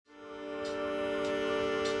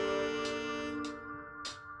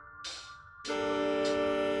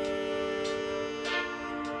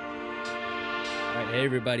Hey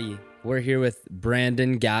everybody, we're here with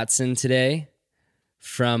Brandon Gatson today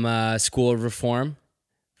from School of Reform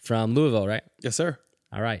from Louisville, right? Yes, sir.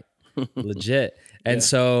 All right, legit. And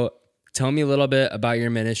so tell me a little bit about your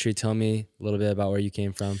ministry. Tell me a little bit about where you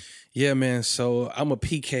came from. Yeah, man. So I'm a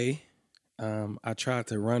PK. I tried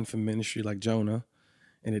to run for ministry like Jonah,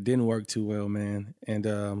 and it didn't work too well, man.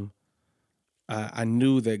 And I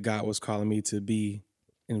knew that God was calling me to be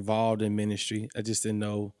involved in ministry. I just didn't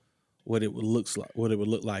know what it would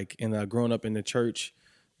look like. And growing up in the church,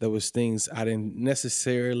 there was things I didn't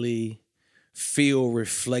necessarily feel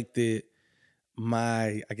reflected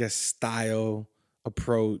my, I guess, style,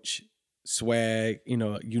 approach, swag,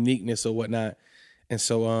 uniqueness or whatnot. And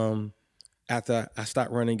so after I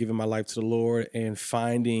stopped running, giving my life to the Lord and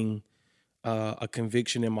finding a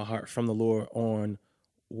conviction in my heart from the Lord on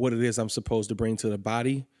what it is I'm supposed to bring to the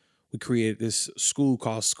body, we created this school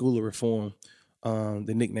called School of Reform.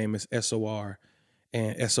 The nickname is SOR.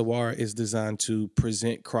 And SOR is designed to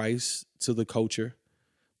present Christ to the culture,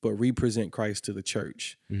 but represent Christ to the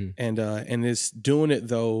church. Mm-hmm. And it's doing it,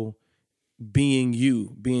 though, being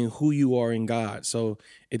who you are in God. So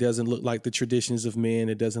it doesn't look like the traditions of men.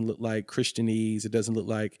 It doesn't look like Christianese. It doesn't look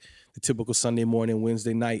like the typical Sunday morning,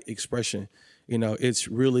 Wednesday night expression. It's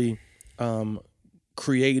really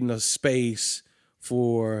creating a space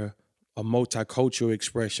for a multicultural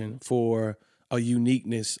expression, for a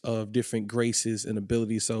uniqueness of different graces and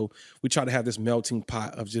abilities. So we try to have this melting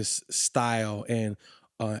pot of just style and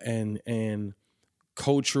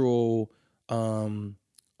cultural, I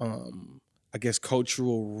guess,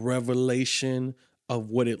 cultural revelation of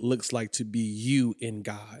what it looks like to be you in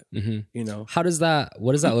God. Mm-hmm. What does that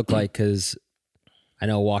look like? Because I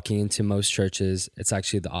know walking into most churches, it's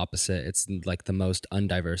actually the opposite. It's like the most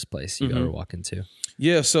undiverse place you ever walk into.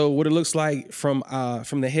 Yeah. So what it looks like from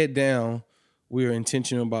the head down, we're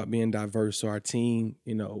intentional about being diverse. So our team,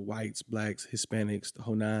 whites, blacks, Hispanics, the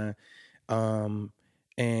whole nine.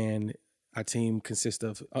 And our team consists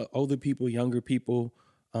of older people, younger people.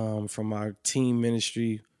 From our team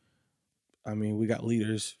ministry, I mean, we got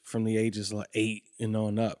leaders from the ages of 8 and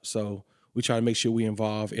on up. So we try to make sure we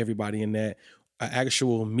involve everybody in that. An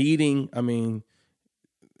actual meeting, I mean,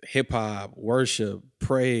 hip hop, worship,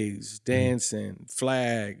 praise, dancing,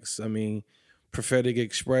 flags, I mean, prophetic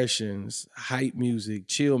expressions, hype music,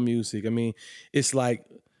 chill music. I mean, it's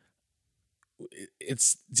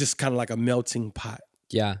just kind of like a melting pot.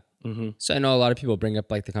 Yeah. Mm-hmm. So I know a lot of people bring up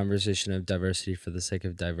like the conversation of diversity for the sake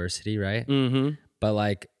of diversity, right? Mm-hmm.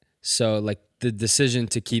 But the decision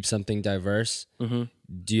to keep something diverse,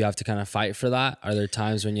 do you have to kind of fight for that? Are there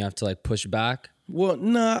times when you have to like push back? Well,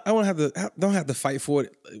 no, I don't have to fight for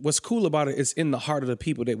it. What's cool about it is in the heart of the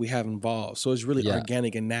people that we have involved. So it's really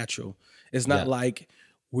organic and natural. It's not like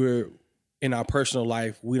we're in our personal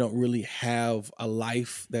life, we don't really have a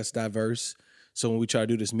life that's diverse. So when we try to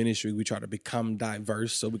do this ministry, we try to become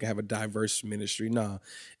diverse so we can have a diverse ministry. No,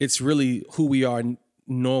 it's really who we are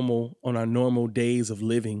normal on our normal days of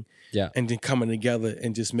living. Yeah. And then coming together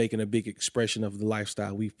and just making a big expression of the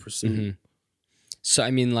lifestyle we've pursued. Mm-hmm. So,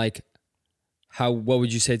 I mean, like, what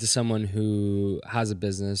would you say to someone who has a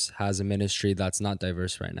business, has a ministry that's not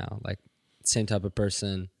diverse right now? Like, same type of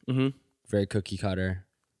person, very cookie cutter.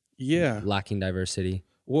 Yeah. Lacking diversity.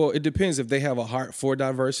 Well, it depends. If they have a heart for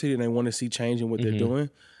diversity and they want to see change in what they're doing,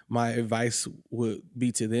 my advice would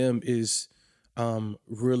be to them is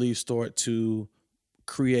really start to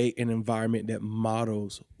create an environment that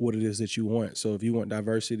models what it is that you want. So if you want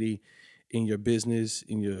diversity in your business,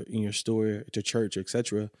 in your store, at your church,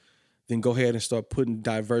 etc., then go ahead and start putting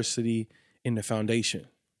diversity in the foundation.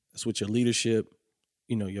 That's what your leadership,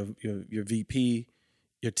 your VP,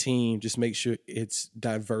 your team, just make sure it's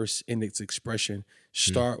diverse in its expression.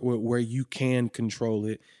 Start with where you can control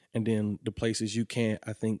it, and then the places you can't,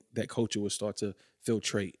 I think that culture will start to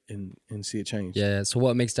filtrate and see it change. Yeah. So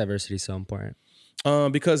what makes diversity so important?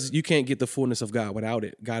 Because you can't get the fullness of God without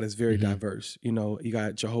it. God is very diverse. You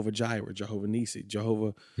got Jehovah Jireh, Jehovah Nissi,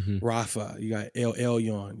 Jehovah Rapha. You got El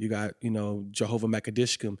Elyon. You got, Jehovah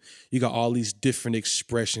Makadishkim. You got all these different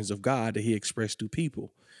expressions of God that he expressed through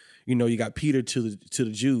people. You got Peter to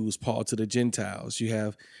the Jews, Paul to the Gentiles. You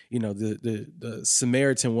have, the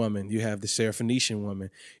Samaritan woman. You have the Syrophoenician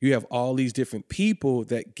woman. You have all these different people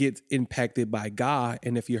that get impacted by God.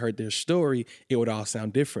 And if you heard their story, it would all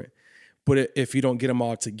sound different. But if you don't get them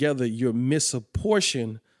all together, you'll miss a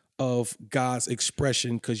portion of God's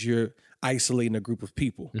expression because you're isolating a group of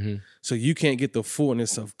people. So you can't get the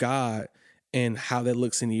fullness of God and how that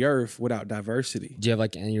looks in the earth without diversity. Do you have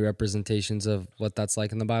like any representations of what that's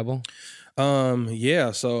like in the Bible?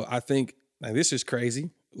 Yeah. So I think this is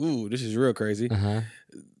crazy. Ooh, this is real crazy.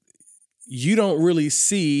 you don't really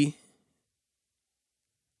see,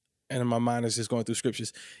 and my mind is just going through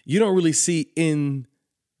scriptures, you don't really see in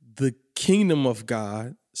the kingdom of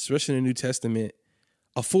God, especially in the New Testament,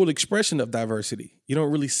 a full expression of diversity. You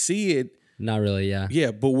don't really see it. Not really, yeah.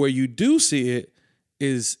 Yeah, but where you do see it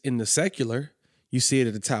is in the secular. You see it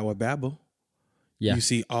at the Tower of Babel. Yeah. You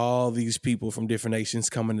see all these people from different nations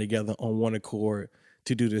coming together on one accord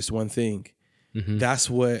to do this one thing. Mm-hmm. That's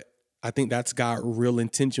what I think that's God's real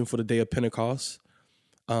intention for the day of Pentecost.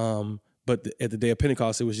 But at the day of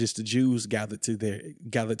Pentecost, it was just the Jews gathered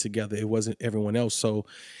together. It wasn't everyone else. So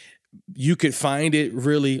you could find it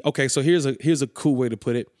really, okay, so here's a cool way to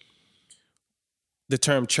put it. The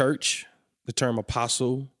term church, the term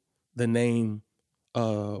apostle, the name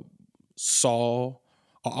Saul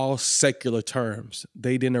are all secular terms.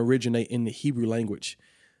 They didn't originate in the Hebrew language.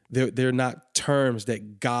 They're not terms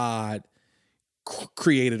that God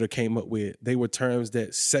created or came up with. They were terms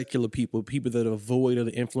that secular people that are void of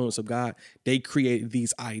the influence of God, they created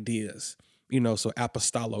these ideas. So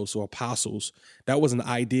apostolos or apostles, that was an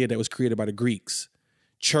idea that was created by the Greeks.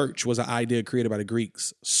 Church was an idea created by the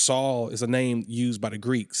Greeks. Saul is a name used by the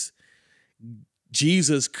Greeks.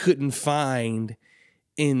 Jesus couldn't find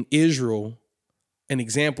in Israel an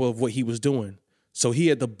example of what he was doing. So he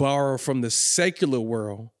had to borrow from the secular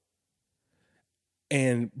world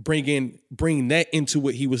and bring that into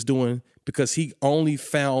what he was doing, because he only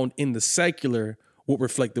found in the secular what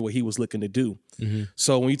reflected what he was looking to do. Mm-hmm.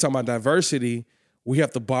 So when you talk about diversity, we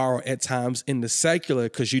have to borrow at times in the secular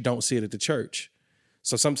because you don't see it at the church.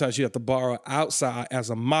 So sometimes you have to borrow outside as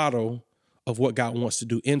a model of what God wants to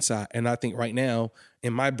do inside. And I think right now,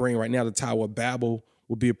 in my brain right now, the Tower of Babel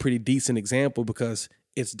would be a pretty decent example because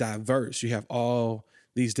it's diverse. You have all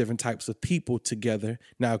these different types of people together.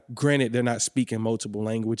 Now, granted, they're not speaking multiple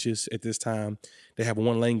languages at this time. They have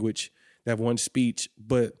one language, they have one speech,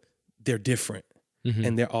 but they're different. Mm-hmm.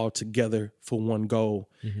 And they're all together for one goal.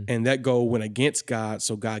 Mm-hmm. And that goal went against God,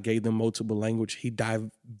 so God gave them multiple language. He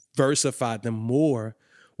diversified them more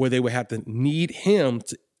where they would have to need him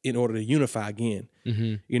in order to unify again.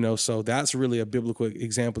 Mm-hmm. So that's really a biblical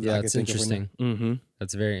example that I can think of. Interesting. Mm-hmm.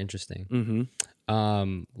 That's very interesting.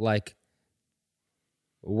 Mm-hmm.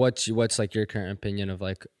 What's like your current opinion of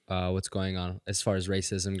like what's going on as far as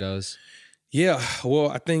racism goes? Yeah, well,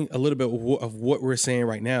 I think a little bit of what we're saying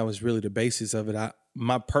right now is really the basis of it.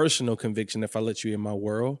 My personal conviction, if I let you in my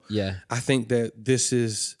world, I think that this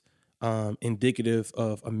is indicative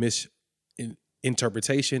of a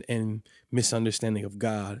misinterpretation and misunderstanding of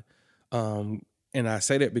God. And I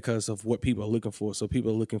say that because of what people are looking for. So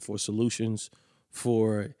people are looking for solutions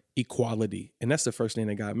for equality. And that's the first thing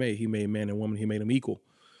that God made. He made man and woman. He made them equal.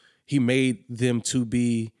 He made them to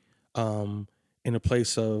be in a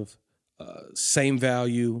place of same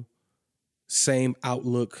value, same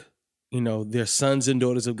outlook. They're sons and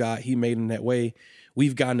daughters of God. He made them that way.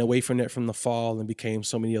 We've gotten away from that from the fall and became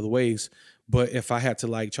so many other ways. But if I had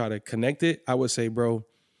to try to connect it, I would say, bro,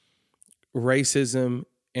 racism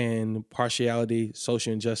and partiality,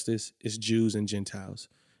 social injustice is Jews and Gentiles.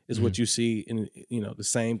 Is what you see in, the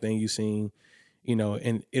same thing you've seen,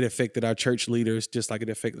 and it affected our church leaders just like it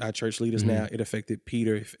affected our church leaders now. It affected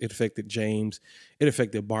Peter, it affected James, it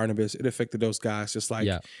affected Barnabas, it affected those guys just like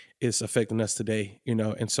it's affecting us today,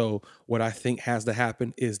 And so what I think has to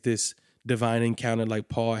happen is this divine encounter like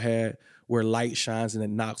Paul had, where light shines and it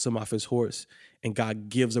knocks him off his horse, and God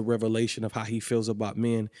gives a revelation of how he feels about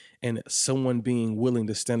men, and someone being willing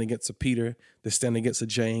to stand against a Peter, to stand against a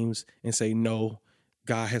James and say, no,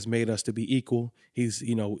 God has made us to be equal. He's,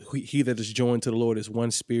 he that is joined to the Lord is one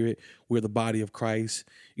spirit. We're the body of Christ,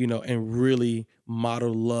 and really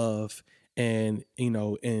model love and,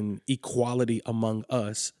 and equality among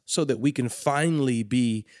us so that we can finally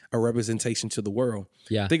be a representation to the world.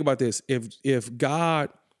 Yeah. Think about this. If God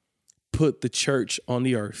put the church on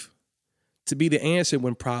the earth to be the answer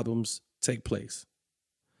when problems take place,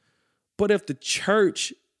 but if the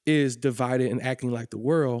church is divided and acting like the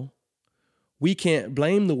world, we can't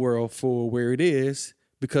blame the world for where it is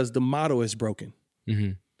because the model is broken.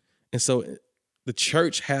 Mm-hmm. And so the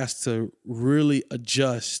church has to really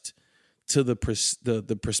adjust to the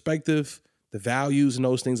perspective, the values and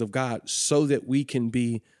those things of God so that we can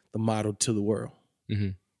be the model to the world. Mm-hmm.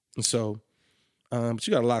 And so, but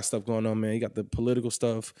you got a lot of stuff going on, man. You got the political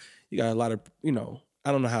stuff. You got a lot of,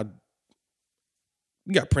 I don't know how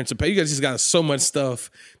You got Principe. You just got so much stuff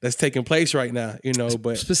that's taking place right now,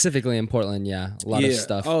 but specifically in Portland, a lot of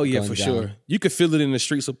stuff. Oh yeah, for down. sure. You could feel it in the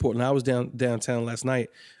streets of Portland. I was downtown last night.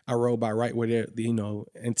 I rode by right where they're,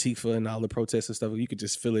 Antifa and all the protests and stuff. You could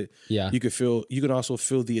just feel it. Yeah. You can also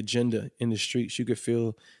feel the agenda in the streets. You could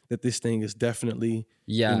feel that this thing is definitely,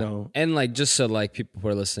 And like, just so like people who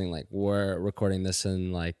are listening, like we're recording this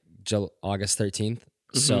in like August 13th.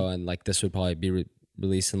 So, and like this would probably be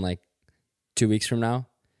released in like 2 weeks from now.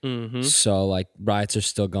 So like riots are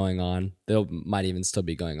still going on. They might even still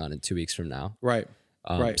be going on in 2 weeks from now. Right.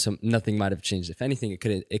 Right. So nothing might have changed. If anything,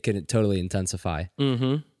 it could totally intensify.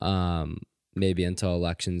 Maybe until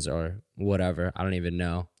elections or whatever. I don't even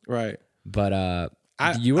know. Right. But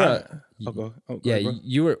you were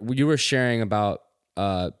sharing about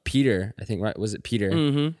Peter. I think, right? Was it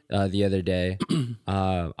Peter the other day?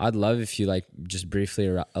 I'd love if you like just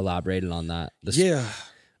briefly elaborated on that.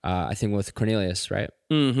 I think with Cornelius, right?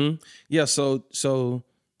 Yeah. So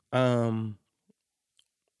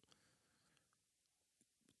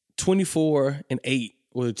 24 and 8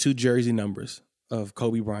 were the two jersey numbers of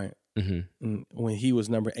Kobe Bryant. And when he was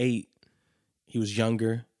number 8, he was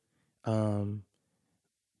younger. During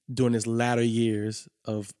his latter years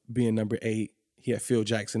of being number 8, he had Phil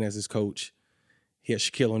Jackson as his coach. He had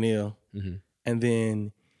Shaquille O'Neal. And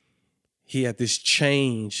then he had this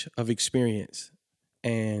change of experience.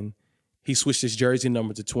 And he switched his jersey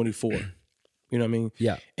number to 24. You know what I mean?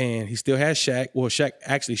 Yeah. And he still has Shaq. Well,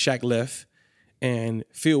 Shaq left. And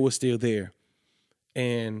Phil was still there.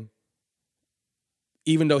 And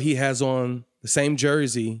even though he has on the same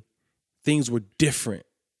jersey, things were different.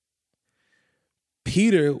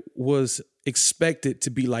 Peter was expected to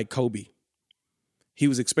be like Kobe. He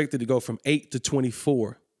was expected to go from 8 to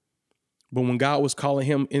 24. But when God was calling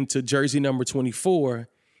him into jersey number 24,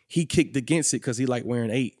 he kicked against it because he liked wearing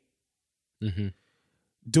 8.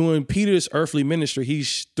 During Peter's earthly ministry,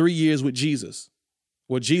 he's 3 years with Jesus.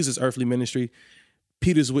 Well, Jesus' earthly ministry,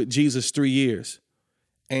 Peter's with Jesus 3 years.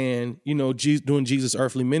 And, during Jesus'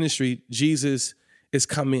 earthly ministry, Jesus is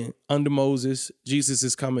coming under Moses. Jesus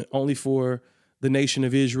is coming only for the nation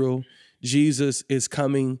of Israel. Jesus is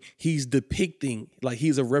coming. He's depicting, like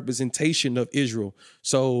he's a representation of Israel.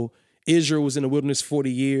 So Israel was in the wilderness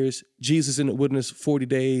 40 years. Jesus in the wilderness 40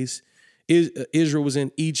 days. Israel was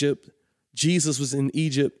in Egypt. Jesus was in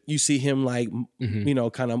Egypt. You see him like,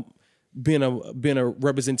 kind of being a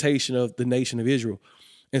representation of the nation of Israel.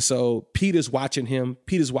 And so Peter's watching him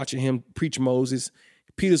preach Moses.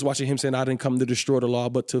 Peter's watching him saying, I didn't come to destroy the law,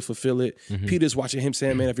 but to fulfill it. Peter's watching him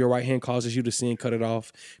saying, man, if your right hand causes you to sin, cut it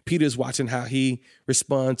off. Peter's watching how he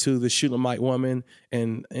responds to the Shulamite woman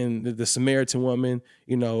and the Samaritan woman,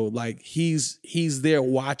 like he's there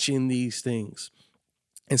watching these things.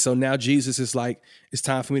 And so now Jesus is like, it's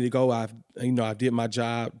time for me to go. I did my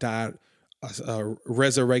job, died,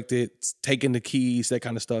 resurrected, taking the keys, that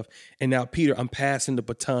kind of stuff. And now, Peter, I'm passing the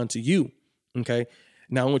baton to you. Okay.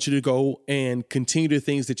 Now I want you to go and continue the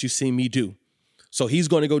things that you see me do. So he's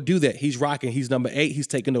going to go do that. He's rocking. He's number 8. He's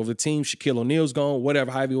taking over the team. Shaquille O'Neal's gone,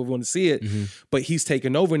 whatever, however you want to see it. But he's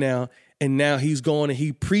taking over now. And now he's going and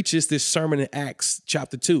he preaches this sermon in Acts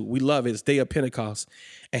chapter 2. We love it. It's Day of Pentecost.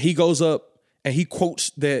 And he goes up and he quotes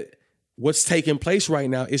that what's taking place right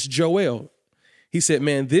now is Joel. He said,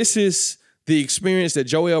 man, this is the experience that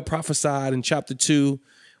Joel prophesied in chapter 2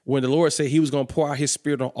 when the Lord said he was going to pour out his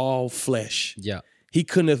spirit on all flesh. Yeah. He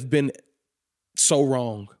couldn't have been so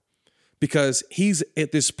wrong because he's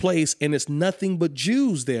at this place and it's nothing but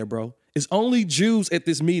Jews there, bro. It's only Jews at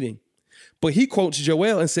this meeting. But he quotes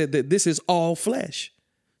Joel and said that this is all flesh.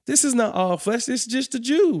 This is not all flesh. This is just the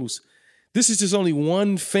Jews. This is just only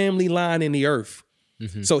one family line in the earth.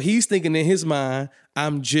 So he's thinking in his mind,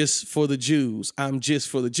 I'm just for the Jews. I'm just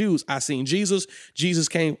for the Jews. I seen Jesus. Jesus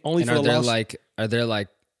came only for the lost.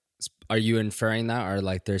 Are you inferring that? Or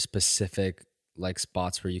like there's specific like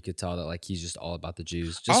spots where you could tell that like he's just all about the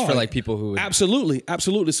Jews? Just for like people who would... Absolutely.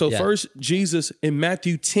 So first, Jesus in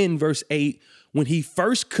Matthew 10 verse 8, when he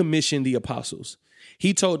first commissioned the apostles,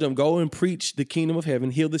 he told them, go and preach the kingdom of heaven,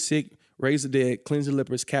 heal the sick, raise the dead, cleanse the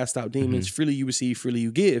lepers, cast out demons, freely you receive, freely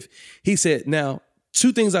you give. He said, now,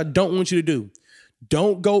 2 things I don't want you to do.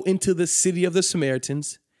 Don't go into the city of the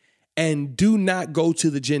Samaritans and do not go to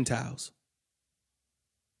the Gentiles.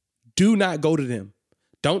 Do not go to them.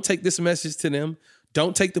 Don't take this message to them.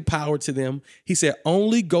 Don't take the power to them. He said,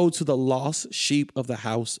 only go to the lost sheep of the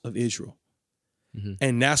house of Israel.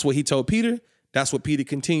 And that's what he told Peter. That's what Peter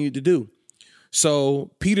continued to do.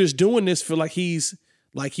 So Peter's doing this for like he's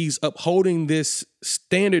upholding this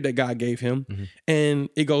standard that God gave him. And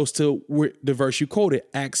it goes to the verse you quoted,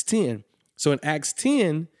 Acts 10. So in Acts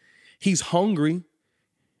 10, he's hungry.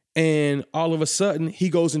 And all of a sudden, he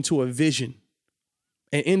goes into a vision.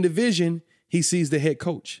 And in the vision, he sees the head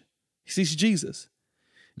coach. He sees Jesus.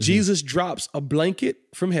 Mm-hmm. Jesus drops a blanket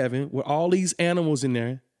from heaven with all these animals in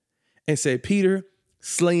there and said, Peter,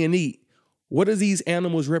 slay and eat. What do these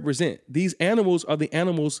animals represent? These animals are the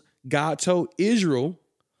animals God told Israel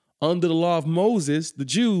under the law of Moses, the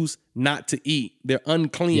Jews, not to eat. They're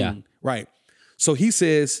unclean. Yeah. Right. So he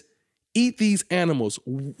says, eat these animals.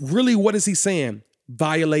 Really, what is he saying?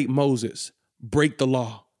 Violate Moses, break the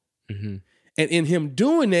law. Mm-hmm. And in him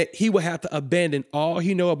doing that, he will have to abandon all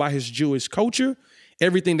he know about his Jewish culture,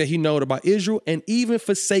 everything that he knows about Israel, and even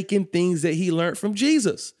forsaking things that he learned from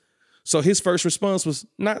Jesus. So his first response was,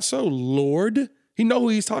 not so, Lord. He know who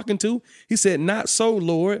he's talking to. He said, not so,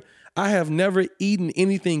 Lord. I have never eaten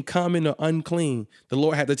anything common or unclean. The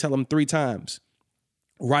Lord had to tell him 3 times.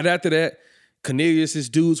 Right after that, Cornelius'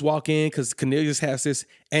 dudes walk in because Cornelius has this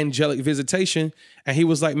angelic visitation. And he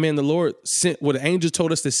was like, man, the Lord sent, the angel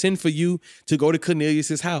told us to send for you to go to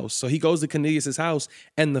Cornelius' house. So he goes to Cornelius' house.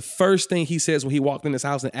 And the first thing he says when he walked in his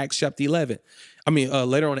house in Acts chapter 11,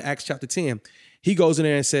 later on in Acts chapter 10, he goes in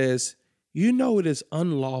there and says, you know, it is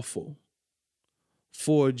unlawful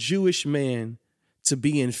for a Jewish man to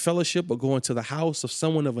be in fellowship or go into the house of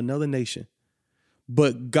someone of another nation.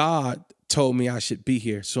 But God told me I should be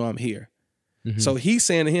here, so I'm here. Mm-hmm. So he's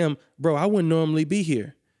saying to him, bro, I wouldn't normally be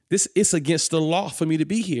here. It's against the law for me to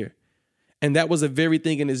be here. And that was the very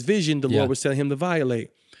thing in his vision the Lord was telling him to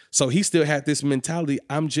violate. So he still had this mentality,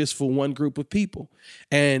 I'm just for one group of people.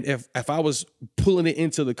 And if I was pulling it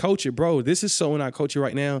into the culture, bro, this is so in our culture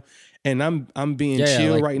right now. And I'm being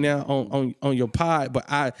chill right now on your pod. But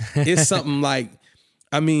it's something like,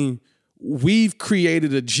 we've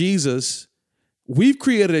created a Jesus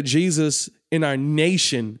in our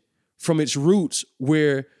nation from its roots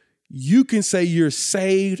where you can say you're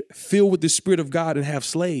saved, filled with the Spirit of God, and have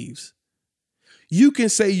slaves. You can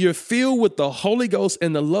say you're filled with the Holy Ghost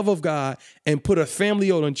and the love of God and put a family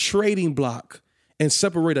on a trading block and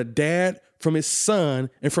separate a dad from his son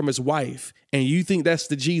and from his wife. And you think that's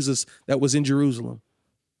the Jesus that was in Jerusalem.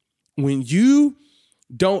 When you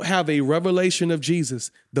don't have a revelation of Jesus,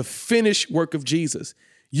 the finished work of Jesus,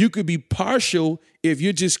 you could be partial if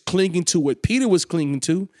you're just clinging to what Peter was clinging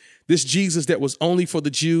to, this Jesus that was only for the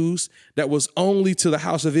Jews, that was only to the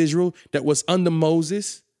house of Israel, that was under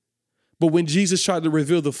Moses. But when Jesus tried to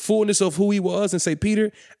reveal the fullness of who he was and say,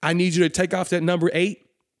 Peter, I need you to take off that number 8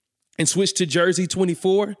 and switch to jersey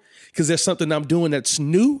 24 because there's something I'm doing that's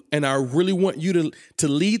new. And I really want you to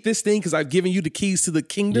lead this thing because I've given you the keys to the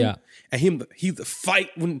kingdom. Yeah. And he's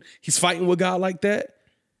fighting with God like that.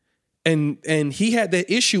 And he had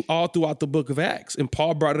that issue all throughout the book of Acts. And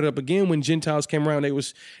Paul brought it up again when Gentiles came around. They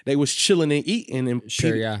was chilling and eating.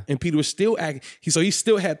 And Peter was still acting. So he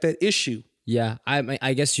still had that issue. Yeah,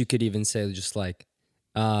 I guess you could even say just like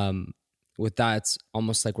with that, it's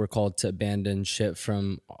almost like we're called to abandon shit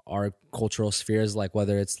from our cultural spheres, like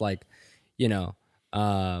whether it's like,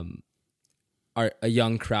 a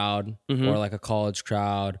young crowd mm-hmm. or like a college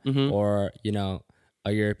crowd mm-hmm. or,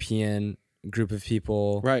 a European group of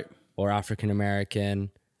people. Right. Or African American,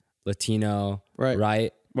 Latino,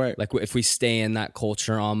 right? Like if we stay in that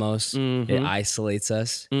culture almost, mm-hmm. it isolates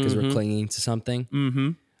us because mm-hmm. we're clinging to something.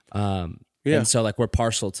 Mm-hmm. And so like we're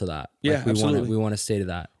partial to that. Yeah, like we want to stay to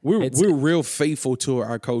that. We're real faithful to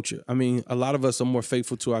our culture. A lot of us are more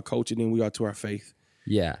faithful to our culture than we are to our faith.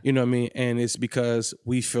 Yeah. You know what I mean? And it's because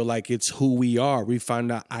we feel like it's who we are. We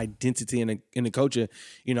find our identity in the culture.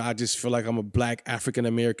 I just feel like I'm a Black African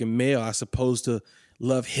American male. I'm supposed to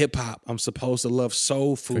love hip hop. I'm supposed to love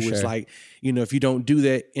soul food. Sure. It's like, if you don't do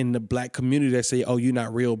that in the Black community, they say, oh, you're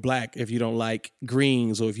not real Black if you don't like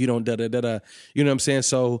greens or if you don't da-da-da-da. You know what I'm saying?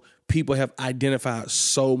 So people have identified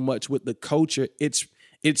so much with the culture. It's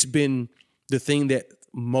been the thing that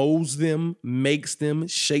molds them, makes them,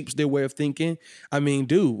 shapes their way of thinking.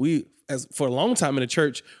 For a long time in the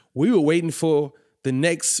church, we were waiting for the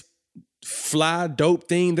next fly dope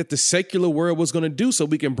thing that the secular world was going to do so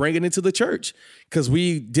we can bring it into the church because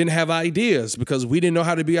we didn't have ideas, because we didn't know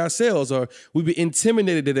how to be ourselves, or we'd be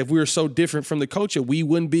intimidated that if we were so different from the culture, we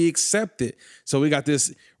wouldn't be accepted. So we got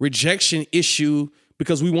this rejection issue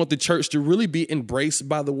because we want the church to really be embraced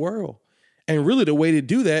by the world. And really the way to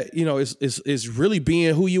do that, is really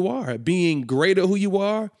being who you are, being great at who you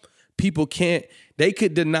are. People they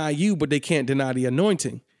could deny you, but they can't deny the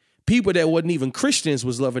anointing. People that wasn't even Christians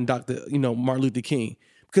was loving Martin Luther King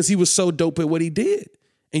because he was so dope at what he did.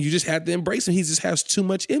 And you just have to embrace him. He just has too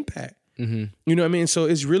much impact. You know what I mean? So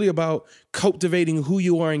it's really about cultivating who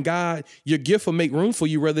you are in God. Your gift will make room for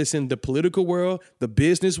you, whether it's in the political world, the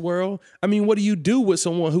business world. I mean, what do you do with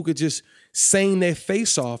someone who could just sing their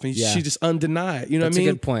face off and she just undenied? You know what I mean?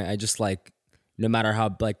 That's a good point. I just like, no matter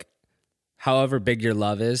how, like, however big your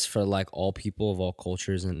love is for like all people of all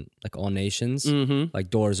cultures and like all nations,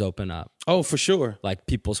 like doors open up. Oh, for sure. Like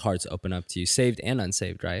people's hearts open up to you, saved and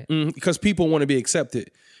unsaved, right? Because people want to be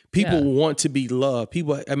accepted. People want to be loved.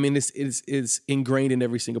 People, I mean, it's ingrained in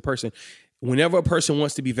every single person. Whenever a person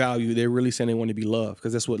wants to be valued, they're really saying they want to be loved,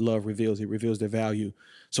 because that's what love reveals. It reveals their value.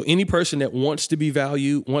 So any person that wants to be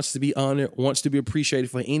valued, wants to be honored, wants to be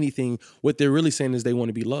appreciated for anything, what they're really saying is they want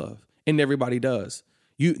to be loved. And everybody does.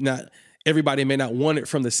 Everybody may not want it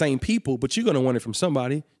from the same people, but you're going to want it from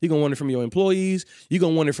somebody. You're going to want it from your employees. You're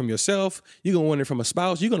going to want it from yourself. You're going to want it from a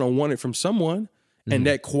spouse. You're going to want it from someone. And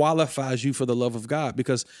that qualifies you for the love of God,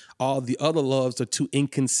 because all the other loves are too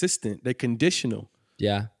inconsistent. They're conditional.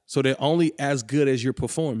 Yeah. So they're only as good as you're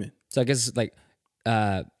performing. So I guess it's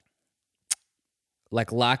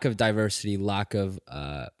like lack of diversity, lack of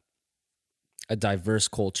a diverse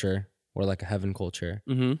culture, or like a heaven culture.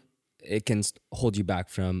 It can hold you back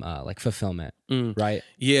from like fulfillment, right?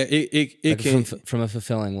 Yeah, it like can from a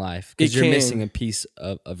fulfilling life, because you're missing a piece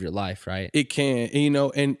of your life, right? It can,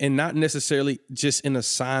 and not necessarily just an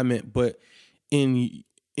assignment, but in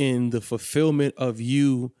the fulfillment of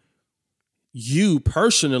you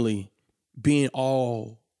personally being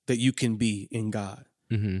all that you can be in God.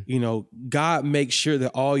 God makes sure that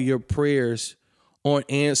all your prayers aren't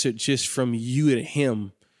answered just from you to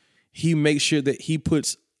Him. He makes sure that He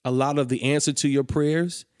puts a lot of the answer to your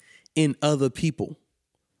prayers in other people,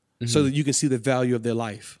 so that you can see the value of their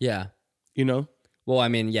life. Yeah. Well, I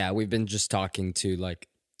mean, yeah, we've been just talking to like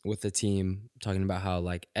with the team, talking about how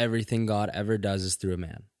like everything God ever does is through a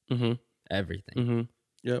man. Everything.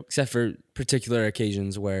 Yep. Except for particular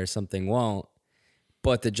occasions where something won't.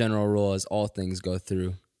 But the general rule is all things go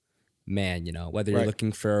through man, whether you're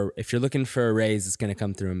if you're looking for a raise, it's going to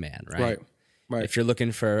come through a man, right? Right. If you're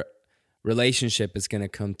looking for relationship, is going to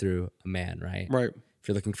come through a man, right? Right. If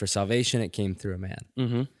you're looking for salvation, it came through a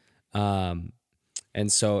man.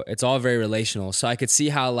 And so it's all very relational. So I could see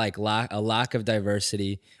how like a lack of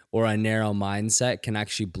diversity or a narrow mindset can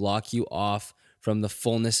actually block you off from the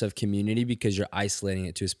fullness of community, because you're isolating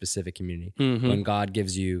it to a specific community. When God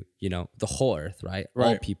gives you, the whole earth, right?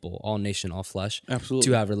 All people, all nation, all flesh, absolutely,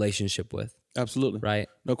 to have relationship with. Absolutely. Right?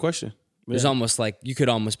 No question. Yeah. There's almost like, you could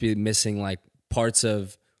almost be missing like parts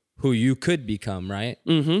of who you could become, right?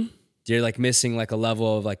 You're like missing like a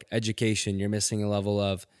level of like education. You're missing a level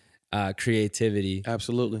of creativity.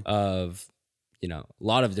 Absolutely. Of, a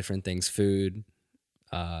lot of different things, food,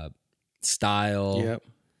 style,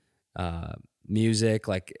 music.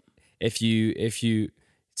 Like if you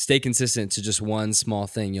stay consistent to just one small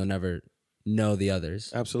thing, you'll never know the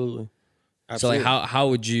others. Absolutely. So like how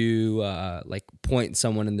would you like point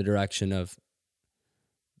someone in the direction of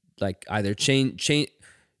like either change?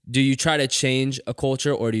 Do you try to change a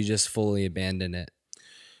culture, or do you just fully abandon it?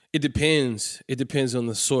 It depends. It depends on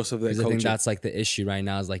the source of that culture. I think that's like the issue right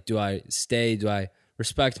now, is like, do I stay? Do I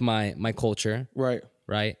respect my culture? Right.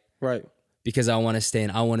 Because I want to stay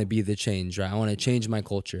and I want to be the change, right? I want to change my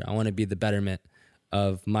culture. I want to be the betterment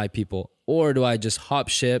of my people. Or do I just hop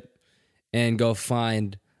ship and go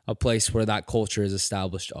find a place where that culture is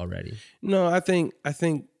established already? No, I think,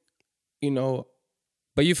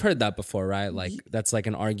 But you've heard that before, right? Like that's like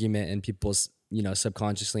an argument in people's,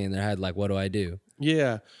 subconsciously in their head, like, what do I do?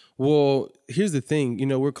 Yeah. Well, here's the thing,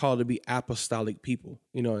 we're called to be apostolic people,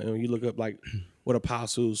 and when you look up like what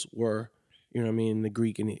apostles were, in the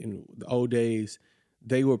Greek and in the old days,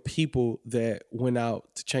 they were people that went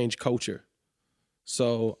out to change culture.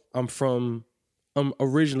 So I'm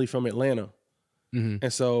originally from Atlanta.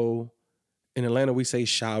 And so in Atlanta, we say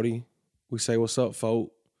shouty, we say, what's up,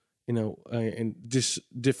 folk? And just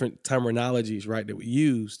different terminologies, right, that we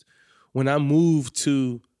used. When I moved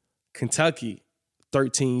to Kentucky,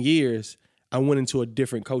 13 years, I went into a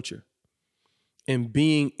different culture. And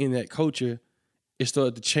being in that culture, it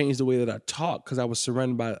started to change the way that I talk, because I was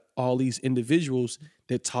surrounded by all these individuals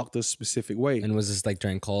that talked a specific way. And was this like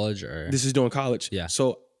during college or? This is during college. Yeah.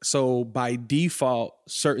 So by default,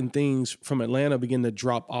 certain things from Atlanta began to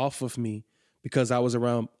drop off of me because I was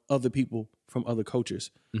around other people from other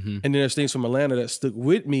cultures. And then there's things from Atlanta that stuck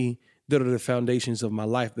with me that are the foundations of my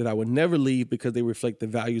life that I would never leave, because they reflect the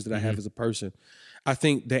values that I have as a person. I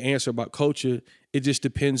think the answer about culture, it just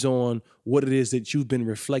depends on what it is that you've been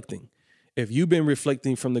reflecting. If you've been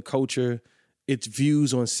reflecting from the culture, its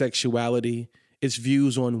views on sexuality, its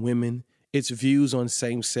views on women, its views on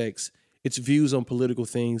same sex, its views on political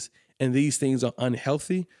things, and these things are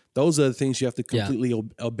unhealthy, those are the things you have to completely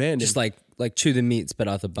abandon. Just like chew the meat, spit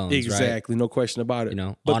out the bones. Exactly, right? no question about it. You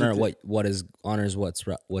know, But honor honors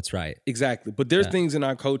what's right. Exactly. But there's things in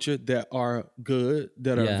our culture that are good,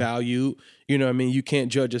 that are valued. You know what I mean? You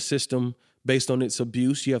can't judge a system based on its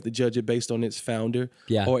abuse. You have to judge it based on its founder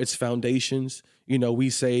or its foundations. You know, we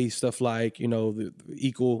say stuff like, you know, the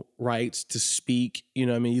equal rights to speak. You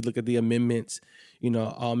know what I mean? You look at the amendments, you know,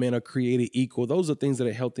 all men are created equal. Those are things that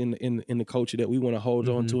are healthy in the culture that we want to hold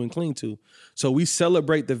on to and cling to. So we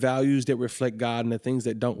celebrate the values that reflect God, and the things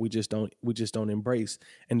that don't, we just don't embrace.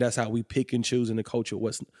 And that's how we pick and choose in the culture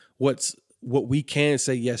what we can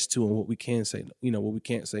say yes to and what we can say, you know, what we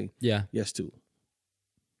can't say yes to.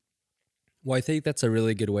 Well, I think that's a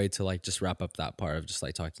really good way to like just wrap up that part of just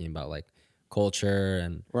like talking about like culture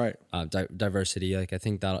and diversity. Like I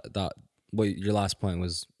think that what your last point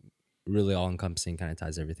was really all encompassing, kind of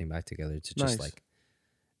ties everything back together to just like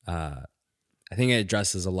I think it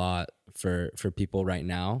addresses a lot for people right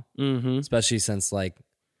now, especially since like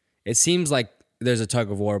it seems like there's a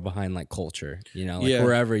tug of war behind like culture, you know, like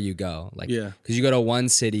wherever you go, like because you go to one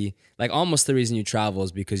city, like almost the reason you travel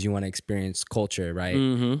is because you want to experience culture, right?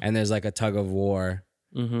 And there's like a tug of war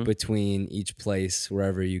between each place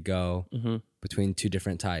wherever you go, between two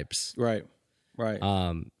different types, right.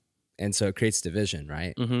 And so it creates division,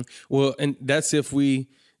 right? Well, and that's if we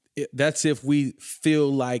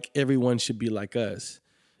feel like everyone should be like us.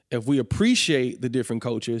 If we appreciate the different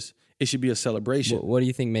cultures, it should be a celebration. What do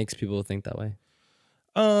you think makes people think that way?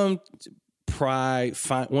 Pride,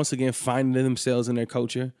 once again, finding themselves in their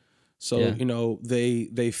culture. So, you know,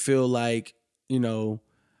 they feel like, you know,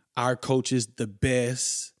 our culture is the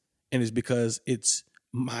best, and it's because it's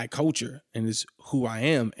my culture and it's who I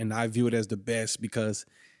am, and I view it as the best because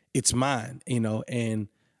it's mine, you know, and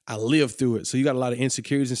I live through it. So you got a lot of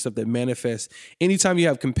insecurities and stuff that manifest. Anytime you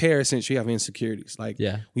have comparisons, you have insecurities. Like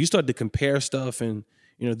when you start to compare stuff and,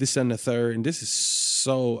 you know, this and the third, and this is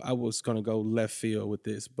so, I was going to go left field with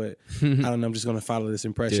this, but I don't know. I'm just going to follow this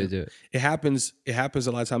impression. Do it. It happens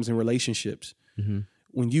a lot of times in relationships.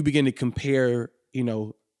 When you begin to compare, you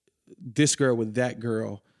know, this girl with that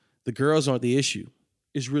girl, the girls aren't the issue.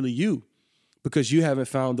 It's really you, because you haven't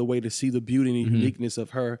found the way to see the beauty and the uniqueness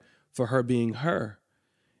of her for her being her.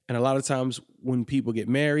 And a lot of times when people get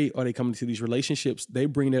married or they come into these relationships, they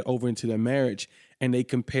bring that over into their marriage and they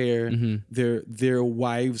compare their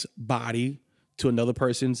wife's body to another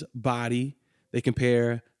person's body. They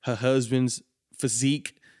compare her husband's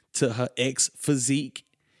physique to her ex physique.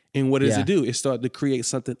 And what does it do? It starts to create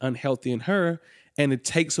something unhealthy in her, and it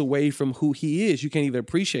takes away from who he is. You can't even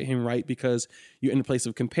appreciate him right because you're in a place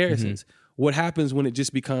of comparisons. What happens when it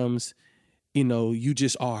just becomes, you know, you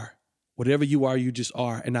just are. Whatever you are, you just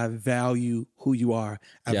are. And I value who you are.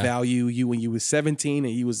 I value you when you were 17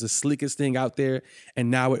 and you was the slickest thing out there.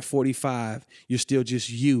 And now at 45, you're still just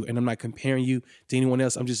you. And I'm not comparing you to anyone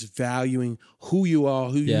else. I'm just valuing who you are,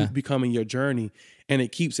 who you've become in your journey. And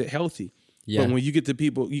it keeps it healthy. But when you get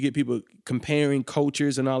people comparing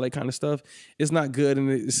cultures and all that kind of stuff, it's not good.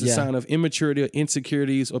 And it's a sign of immaturity or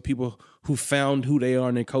insecurities or people who found who they are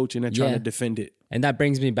in their culture and they're trying to defend it. And that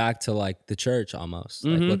brings me back to like the church almost,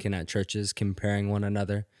 like looking at churches, comparing one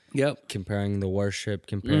another. Comparing the worship,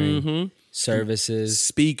 comparing services,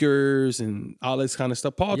 speakers, and all this kind of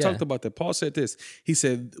stuff. Paul talked about that. Paul said this. He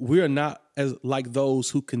said, we are not as like those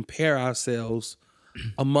who compare ourselves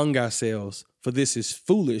among ourselves, for this is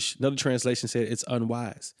foolish. Another translation said it's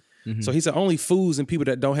unwise. So he said only fools and people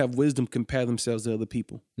that don't have wisdom compare themselves to other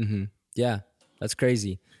people. Yeah, that's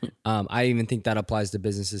crazy. I even think that applies to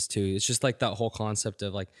businesses too. It's just like that whole concept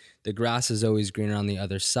of like the grass is always greener on the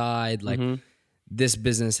other side. Like this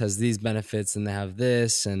business has these benefits and they have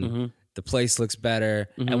this, and the place looks better.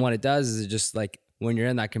 And what it does is it just like when you're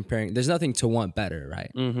in that comparing, there's nothing to want better,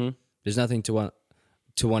 right? There's nothing to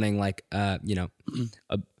wanting like you know,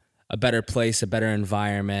 a better place, a better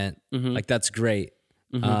environment. Like that's great.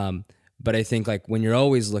 But I think like when you're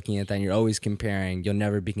always looking at that and you're always comparing, you'll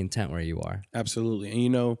never be content where you are. Absolutely. And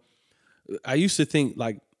you know, I used to think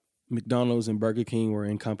like McDonald's and Burger King were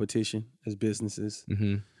in competition as businesses.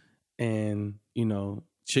 And, you know,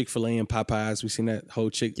 Chick-fil-A and Popeyes, we've seen that whole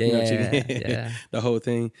the whole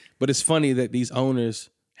thing. But it's funny that these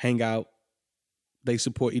owners hang out, they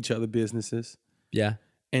support each other businesses.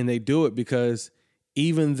 And they do it because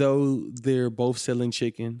even though they're both selling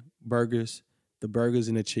chicken, burgers, the burgers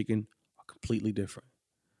and the chicken are completely different.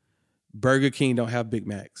 Burger King don't have Big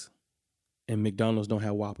Macs and McDonald's don't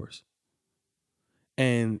have Whoppers.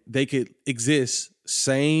 And they could exist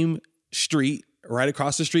same street, right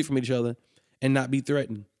across the street from each other and not be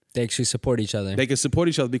threatened. They actually support each other. They can support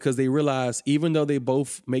each other because they realize even though they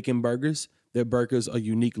both making burgers, their burgers are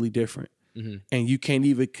uniquely different. Mm-hmm. And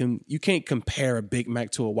you can't compare a Big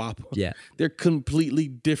Mac to a Whopper. Yeah. They're completely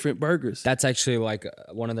different burgers. That's actually like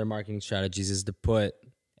one of their marketing strategies is to put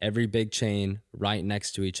every big chain right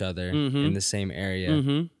next to each other in the same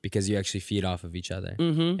area because you actually feed off of each other.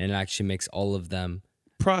 And it actually makes all of them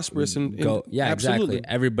prosperous and go. Yeah, absolutely.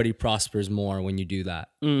 exactly. Everybody prospers more when you do that,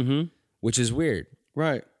 which is weird.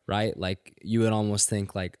 Right. Like you would almost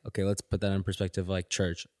think like, okay, let's put that in perspective, like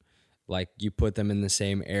church. Like you put them in the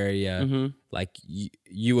same area, like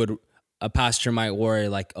you would, a pastor might worry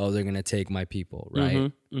like, oh, they're going to take my people,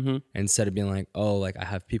 right? Instead of being like, oh, like I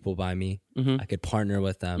have people by me, I could partner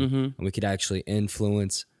with them and we could actually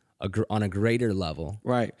influence on a greater level.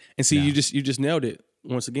 Right. And see, you just nailed it.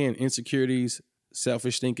 Once again, insecurities,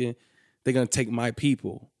 selfish thinking, they're going to take my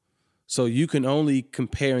people. So you can only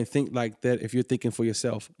compare and think like that if you're thinking for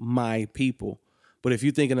yourself, my people. But if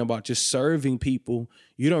you're thinking about just serving people,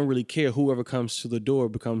 you don't really care. Whoever comes to the door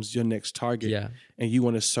becomes your next target. Yeah. And you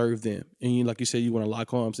want to serve them. And you, like you said, you want to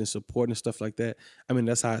lock arms and support and stuff like that. I mean,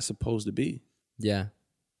 that's how it's supposed to be. Yeah.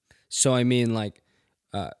 So, I mean, like,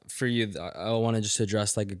 for you, I want to just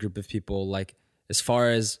address like a group of people, like as far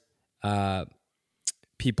as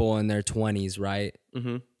people in their 20s, right?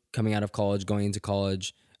 Coming out of college, going into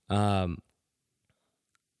college.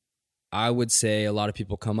 I would say a lot of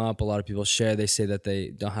people come up, a lot of people share, they say that they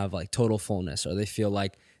don't have like total fullness or they feel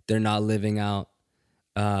like they're not living out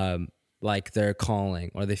like their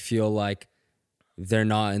calling or they feel like they're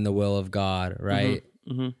not in the will of God, right?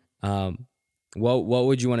 What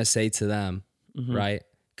would you want to say to them, right?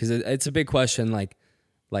 Because it's a big question, like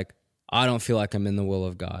I don't feel like I'm in the will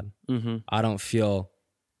of God. I don't feel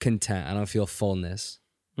content. I don't feel fullness.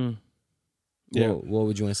 Yeah. What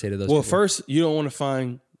would you want to say to those people? Well, first, you don't want to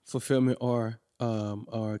find fulfillment or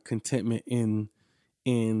contentment in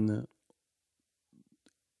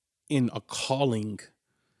a calling.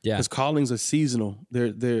 Yeah. Because callings are seasonal.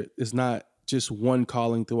 There is not just one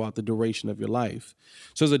calling throughout the duration of your life.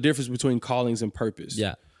 So there's a difference between callings and purpose.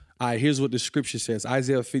 Yeah. All right, here's what the scripture says.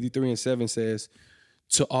 Isaiah 53:7 says,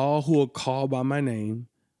 to all who are called by my name,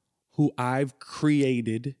 who I've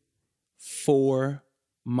created for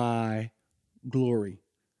my glory.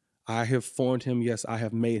 I have formed him. Yes, I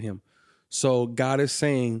have made him. So God is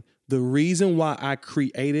saying the reason why I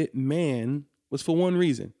created man was for one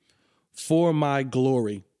reason, for my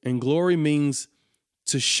glory. And glory means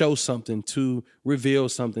to show something, to reveal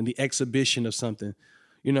something, the exhibition of something.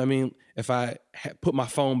 You know what I mean? If I put my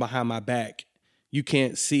phone behind my back, you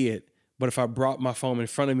can't see it. But if I brought my phone in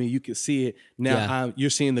front of me, you could see it. Now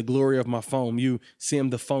you're seeing the glory of my phone. You see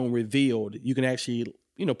the phone revealed. You can actually,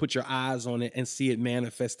 put your eyes on it and see it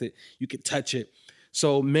manifested. You can touch it.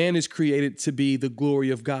 So man is created to be the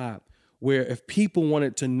glory of God, where if people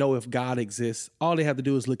wanted to know if God exists, all they have to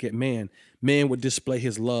do is look at man. Man would display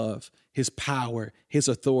his love, his power, his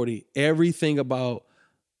authority, everything about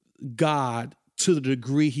God to the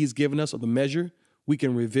degree he's given us or the measure, we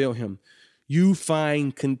can reveal him. You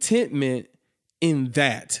find contentment in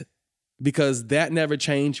that because that never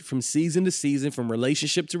changed from season to season, from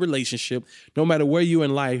relationship to relationship. No matter where you are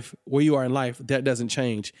in life, that doesn't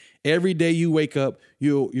change. Every day you wake up,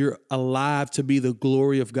 you're alive to be the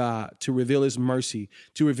glory of God, to reveal his mercy,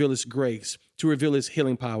 to reveal his grace, to reveal his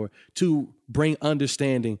healing power, to bring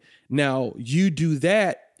understanding. Now, you do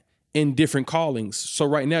that in different callings. So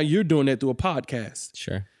right now you're doing that through a podcast.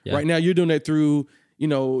 Sure. Yeah. Right now you're doing that through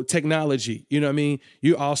technology, you know what I mean?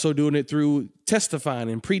 You're also doing it through testifying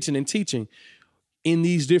and preaching and teaching. In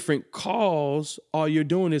these different calls, all you're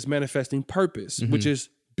doing is manifesting purpose, which is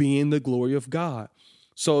being the glory of God.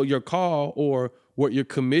 So your call or what you're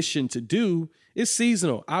commissioned to do is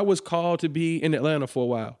seasonal. I was called to be in Atlanta for a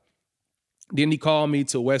while. Then he called me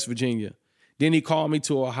to West Virginia. Then he called me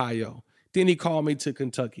to Ohio. Then he called me to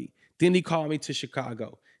Kentucky. Then he called me to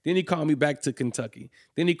Chicago. Then he called me back to Kentucky.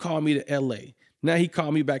 Then he called me to LA. Now he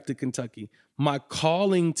called me back to Kentucky. My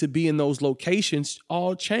calling to be in those locations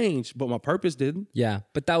all changed, but my purpose didn't. Yeah,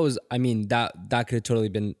 but that could have totally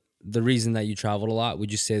been the reason that you traveled a lot.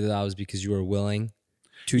 Would you say that was because you were willing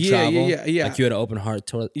to travel? Yeah. Like you had an open heart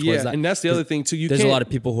towards that? And that's the other thing too. There's a lot of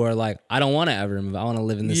people who are like, I don't want to ever move. I want to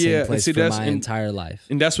live in the same place for my entire life.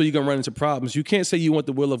 And that's where you're gonna run into problems. You can't say you want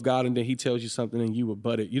the will of God and then he tells you something and you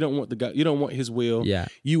rebut it. You don't want you don't want his will. Yeah.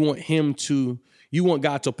 You want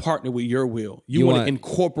God to partner with your will. You want to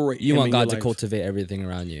incorporate him. You want in God your to life. cultivate everything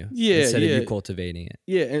around you. Yeah, instead of you cultivating it.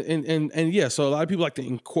 Yeah, and yeah. So a lot of people like to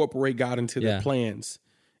incorporate God into their plans,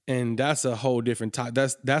 and that's a whole different topic.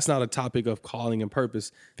 That's not a topic of calling and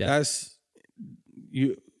purpose. Yeah. That's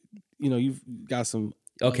you've got some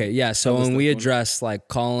Okay, yeah. So when we address like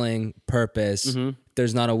calling, purpose,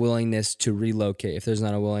 there's not a willingness to relocate, if there's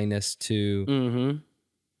not a willingness to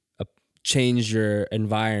change your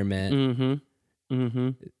environment,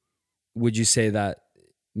 would you say that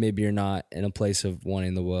maybe you're not in a place of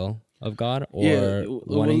wanting the will of God, or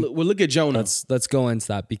wanting? Well, look at Jonah. Let's go into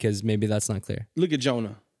that, because maybe that's not clear. Look at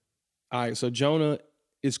Jonah. All right, so Jonah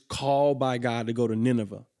is called by God to go to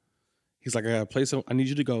Nineveh. He's like, I got a place I need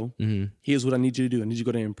you to go. Here's what I need you to do. I need you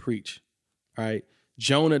to go there and preach. All right.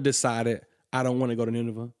 Jonah decided, I don't want to go to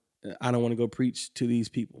Nineveh. I don't want to go preach to these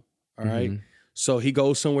people. All right. So he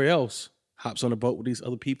goes somewhere else, hops on a boat with these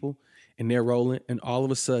other people, and they're rolling. And all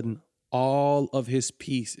of a sudden, all of his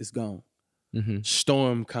peace is gone.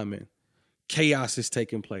 Storm coming. Chaos is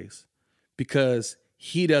taking place because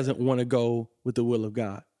he doesn't want to go with the will of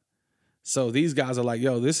God. So these guys are like,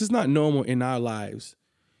 yo, this is not normal in our lives.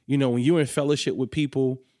 You know, when you're in fellowship with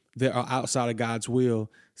people that are outside of God's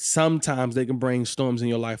will, sometimes they can bring storms in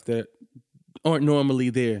your life that aren't normally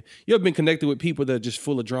there. You ever been connected with people that are just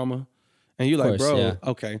full of drama? And you're like, bro,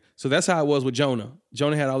 okay. So that's how it was with Jonah.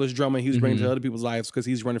 Jonah had all this drama he was bringing to other people's lives because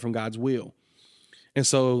he's running from God's will. And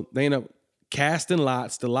so they end up casting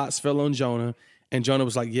lots. The lots fell on Jonah. And Jonah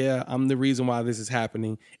was like, yeah, I'm the reason why this is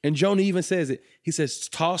happening. And Jonah even says it. He says,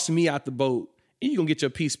 toss me out the boat, and you're going to get your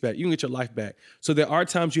peace back. You're going to get your life back. So there are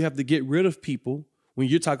times you have to get rid of people when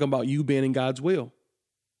you're talking about you being in God's will.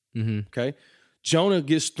 Okay? Jonah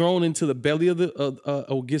gets thrown into the belly of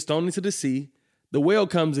or gets thrown into the sea. The whale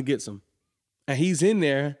comes and gets him. And he's in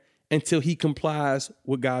there until he complies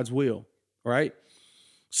with God's will, right?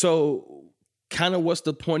 So kind of what's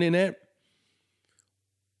the point in that?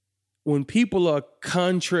 When people are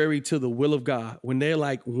contrary to the will of God, when they're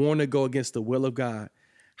like want to go against the will of God,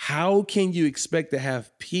 how can you expect to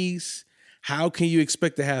have peace? How can you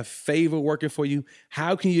expect to have favor working for you?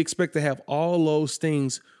 How can you expect to have all those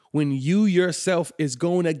things when you yourself is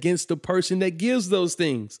going against the person that gives those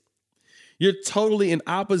things? You're totally in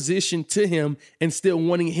opposition to him and still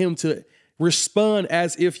wanting him to respond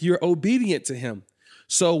as if you're obedient to him.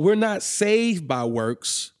 So we're not saved by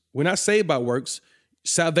works. We're not saved by works.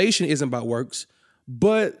 Salvation isn't by works,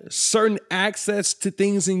 but certain access to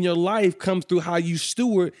things in your life comes through how you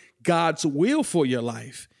steward God's will for your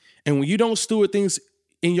life. And when you don't steward things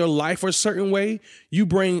in your life a certain way, you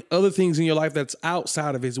bring other things in your life that's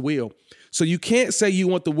outside of his will. So you can't say you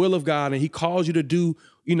want the will of God and he calls you to do,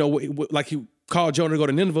 you know, like he called Jonah to go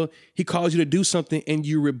to Nineveh. He calls you to do something and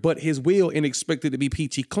you rebut his will and expect it to be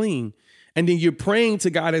peachy clean. And then you're praying to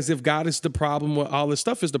God as if God is the problem or all this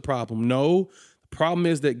stuff is the problem. No. Problem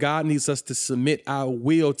is that God needs us to submit our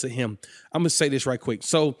will to him. I'm going to say this right quick.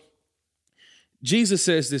 So Jesus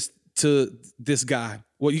says this to this guy.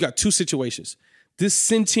 Well, you got two situations. This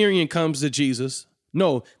centurion comes to Jesus.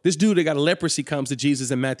 No, this dude that got a leprosy comes to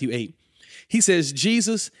Jesus in Matthew 8. He says,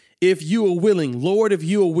 Jesus, if you are willing, Lord, if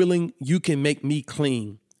you are willing, you can make me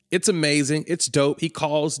clean. It's amazing. It's dope. He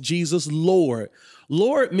calls Jesus Lord.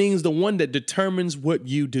 Lord means the one that determines what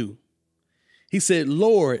you do. He said,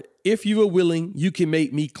 Lord, if you are willing, you can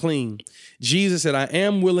make me clean. Jesus said, I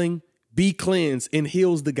am willing, be cleansed, and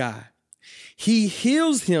heals the guy. He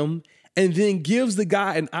heals him and then gives the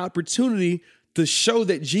guy an opportunity to show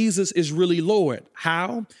that Jesus is really Lord.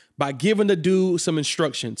 How? By giving the dude some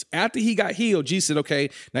instructions. After he got healed, Jesus said, okay,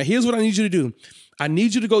 now here's what I need you to do. I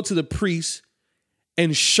need you to go to the priest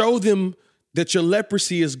and show them that your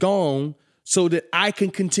leprosy is gone so that I can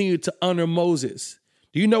continue to honor Moses.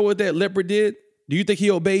 Do you know what that leper did? Do you think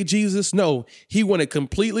he obeyed Jesus? No, he went a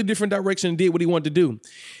completely different direction and did what he wanted to do.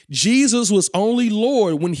 Jesus was only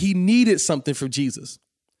Lord when he needed something from Jesus.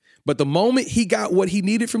 But the moment he got what he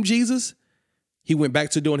needed from Jesus, he went back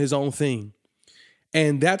to doing his own thing.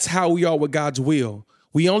 And that's how we are with God's will.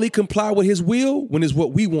 We only comply with his will when it's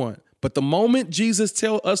what we want. But the moment Jesus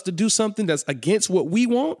tells us to do something that's against what we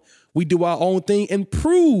want, we do our own thing and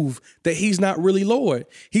prove that he's not really Lord.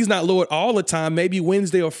 He's not Lord all the time, maybe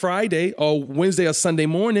Wednesday or Friday or Wednesday or Sunday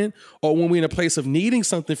morning or when we're in a place of needing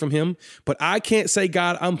something from him. But I can't say,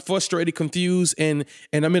 God, I'm frustrated, confused, and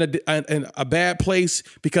I'm in a bad place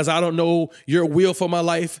because I don't know your will for my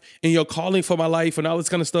life and your calling for my life and all this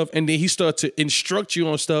kind of stuff. And then he starts to instruct you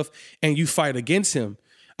on stuff and you fight against him.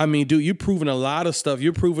 I mean, dude, you're proving a lot of stuff.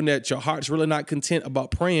 You're proving that your heart's really not content about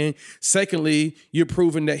praying. Secondly, you're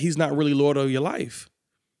proving that he's not really Lord of your life.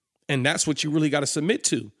 And that's what you really got to submit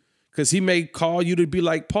to, because he may call you to be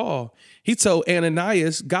like Paul. He told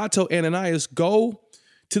Ananias, God told Ananias, go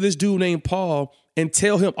to this dude named Paul and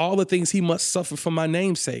tell him all the things he must suffer for my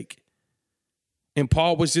name's sake. And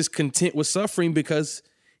Paul was just content with suffering because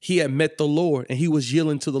he had met the Lord and he was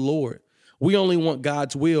yielding to the Lord. We only want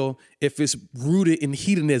God's will if it's rooted in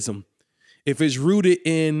hedonism, if it's rooted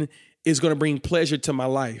in it's going to bring pleasure to my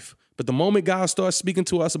life. But the moment God starts speaking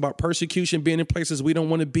to us about persecution, being in places we don't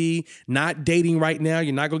want to be, not dating right now,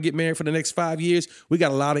 you're not going to get married for the next 5 years, we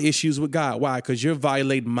got a lot of issues with God. Why? Because you're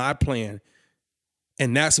violating my plan.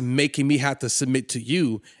 And that's making me have to submit to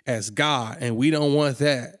you as God. And we don't want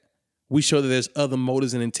that. We show that there's other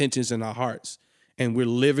motives and intentions in our hearts. And we're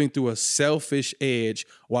living through a selfish edge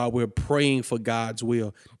while we're praying for God's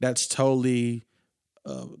will. That's totally,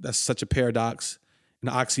 that's such a paradox. An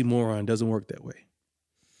oxymoron. Doesn't work that way.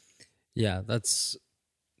 Yeah, that's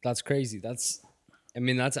crazy. That's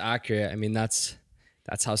accurate. I mean, that's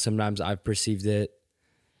how sometimes I've perceived it.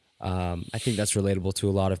 I think that's relatable to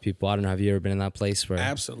a lot of people. I don't know. Have you ever been in that place where?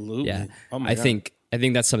 Absolutely. Yeah. Oh my I God. think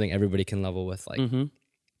that's something everybody can level with. Like,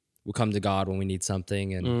 we come to God when we need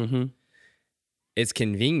something, and it's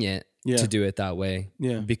convenient to do it that way.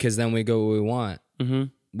 Yeah. Because then we go what we want,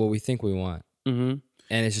 what we think we want.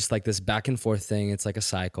 And it's just like this back and forth thing. It's like a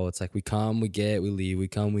cycle. It's like we come, we get, we leave. We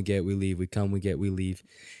come, we get, we leave. We come, we get, we leave.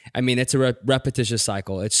 I mean, it's a repetitious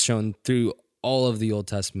cycle. It's shown through all of the Old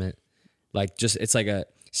Testament. Like, just, it's like a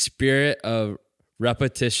spirit of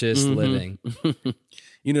repetitious living.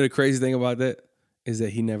 You know, the crazy thing about that is that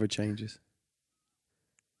he never changes.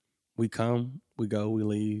 We come, we go, we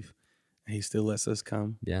leave, and he still lets us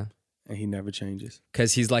come. Yeah. And he never changes.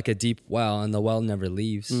 Because he's like a deep well, and the well never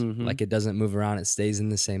leaves. Like, it doesn't move around. It stays in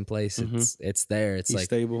the same place. It's there. It's he's like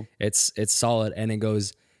stable. It's solid, and it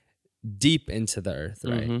goes deep into the earth,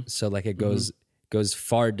 right? So like it goes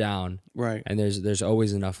far down, right? And there's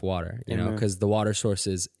always enough water, you know, because the water source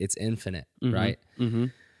it's infinite, right?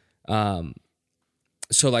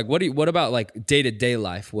 So like, what about like day-to-day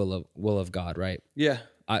life will of God, right? Yeah.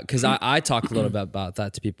 Because I talk a little bit about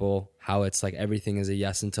that to people, how it's like everything is a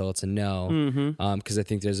yes until it's a no. Because I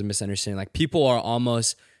think there's a misunderstanding. Like, people are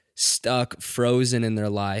almost stuck, frozen in their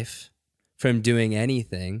life from doing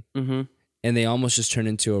anything. And they almost just turn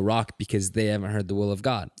into a rock because they haven't heard the will of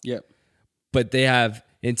God. Yep. But they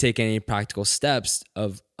didn't take any practical steps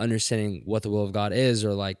of understanding what the will of God is,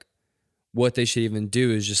 or like what they should even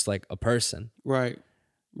do is just like a person. Right.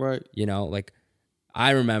 Right. You know, like,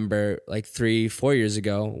 I remember like 3-4 years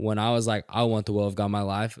ago when I was like, I want the will of God in my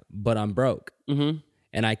life, but I'm broke. And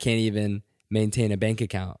I can't even maintain a bank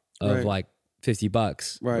account of like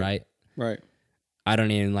 $50. Right. Right. I don't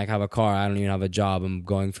even like have a car. I don't even have a job. I'm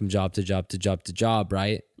going from job to job to job to job.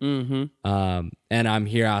 Right. And I'm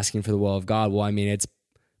here asking for the will of God. Well, I mean, it's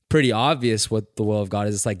pretty obvious what the will of God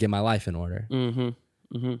is. It's like, get my life in order.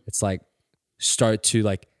 It's like, start to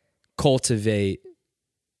like cultivate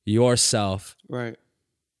yourself, right,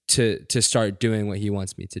 to start doing what he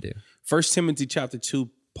wants me to do. 1 Timothy chapter 2,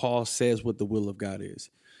 Paul says what the will of God is.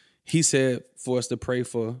 He said for us to pray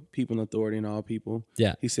for people in authority and all people.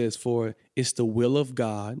 Yeah. He says, for it's the will of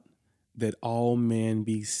God that all men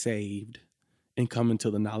be saved and come into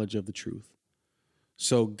the knowledge of the truth.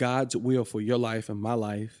 So God's will for your life and my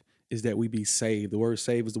life is that we be saved. The word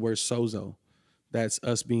saved is the word sozo. That's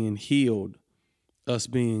us being healed, us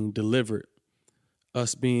being delivered,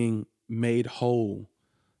 us being made whole,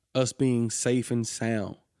 us being safe and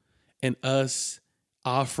sound, and us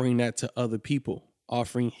offering that to other people,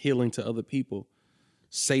 offering healing to other people,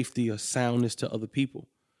 safety or soundness to other people.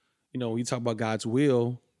 You know, when you talk about God's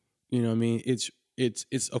will, you know what I mean? It's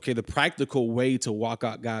okay. The practical way to walk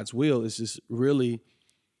out God's will is just really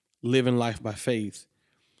living life by faith.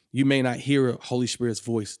 You may not hear Holy Spirit's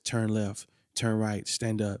voice, turn left, turn right,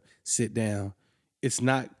 stand up, sit down. It's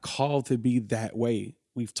not called to be that way.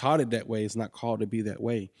 We've taught it that way. It's not called to be that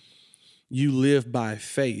way. You live by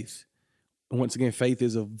faith. And once again, faith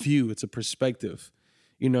is a view. It's a perspective.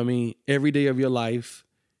 You know what I mean? Every day of your life,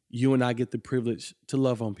 you and I get the privilege to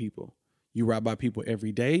love on people. You ride by people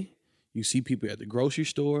every day. You see people at the grocery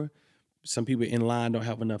store. Some people in line don't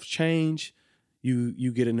have enough change.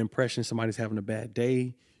 You get an impression somebody's having a bad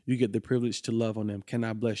day. You get the privilege to love on them. Can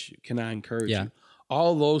I bless you? Can I encourage you?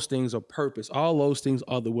 All those things are purpose. All those things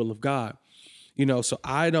are the will of God. You know, so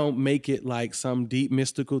I don't make it like some deep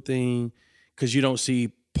mystical thing because you don't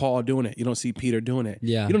see Paul doing it. You don't see Peter doing it.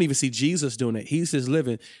 Yeah. You don't even see Jesus doing it. He's just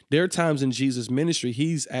living. There are times in Jesus' ministry,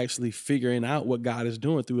 he's actually figuring out what God is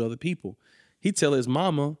doing through other people. He tell his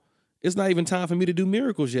mama, it's not even time for me to do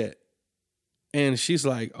miracles yet. And she's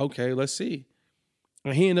like, okay, let's see.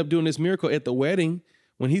 And he ended up doing this miracle at the wedding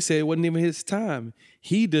when he said it wasn't even his time.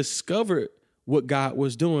 He discovered what God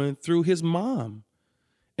was doing through his mom.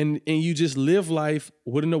 And you just live life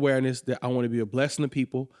with an awareness that I want to be a blessing to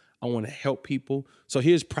people. I want to help people. So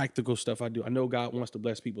here's practical stuff I do. I know God wants to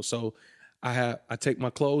bless people. So I take my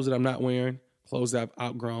clothes that I'm not wearing, clothes that I've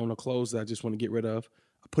outgrown or clothes that I just want to get rid of.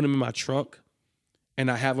 I put them in my trunk, and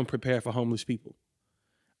I have them prepared for homeless people.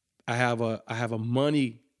 I have a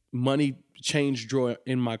money change drawer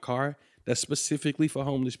in my car that's specifically for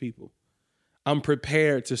homeless people. I'm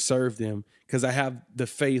prepared to serve them because I have the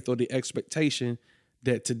faith or the expectation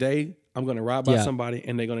that today I'm going to ride by somebody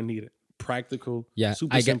and they're going to need it. Practical,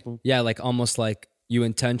 super simple. Like almost like you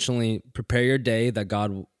intentionally prepare your day that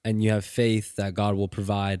God, and you have faith that God will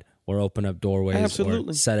provide or open up doorways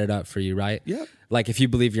or set it up for you, right? Yeah. Like if you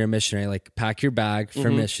believe you're a missionary, like pack your bag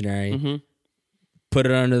for missionary, put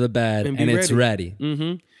it under the bed, and it's ready.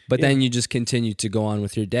 But then you just continue to go on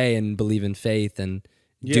with your day and believe in faith and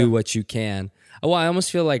do what you can. Well, I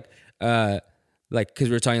almost feel like because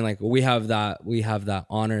we're talking like we have that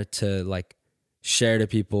honor to like share to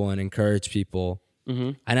people and encourage people.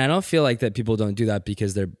 And I don't feel like that people don't do that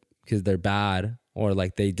because they're bad or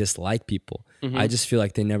like they dislike people. I just feel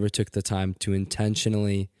like they never took the time to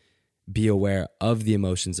intentionally be aware of the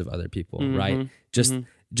emotions of other people, right?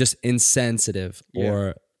 Just insensitive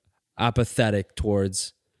or apathetic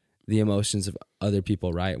towards the emotions of other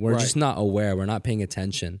people, right? We're just not aware. We're not paying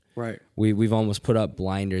attention. Right. We've almost put up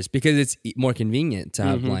blinders because it's more convenient to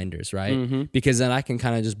have blinders, right? Because then I can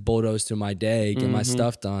kind of just bulldoze through my day, get my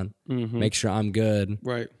stuff done, make sure I'm good.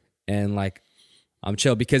 Right. And like, I'm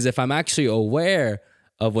chill. Because if I'm actually aware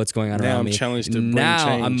of what's going on around me, challenged to bring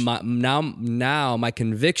change. Now my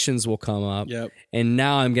convictions will come up. Yep. And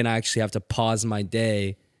now I'm going to actually have to pause my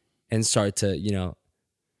day and start to,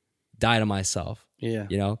 die to myself.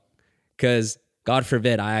 Yeah. Because God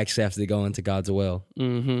forbid I actually have to go into God's will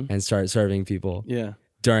and start serving people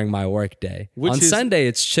during my work day. On Sunday,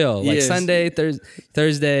 it's chill. Like Sunday,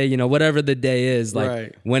 Thursday, whatever the day is,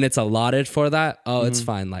 like when it's allotted for that, it's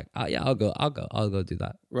fine. Like, I'll go do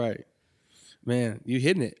that. Right. Man, you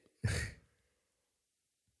hitting it.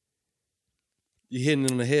 You're hitting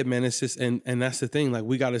it on the head, man. It's just, and that's the thing. Like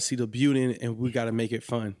we got to see the beauty in it and we got to make it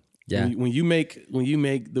fun. Yeah. When you make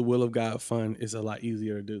the will of God fun, it's a lot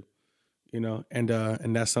easier to do.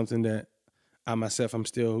 And that's something that I'm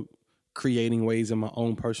still creating ways in my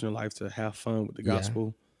own personal life to have fun with the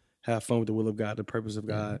gospel, have fun with the will of God, the purpose of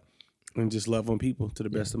God, and just love on people to the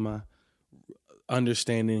best of my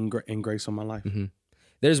understanding and grace on my life.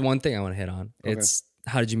 There's one thing I want to hit on. Okay. It's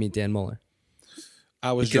how did you meet Dan Moeller?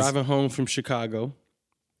 I was driving home from Chicago,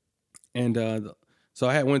 and so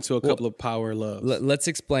I had went to a couple of Power Loves. Let's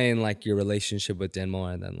explain like your relationship with Dan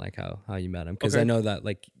Moeller and then like how you met him, because I know that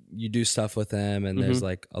like you do stuff with him and there's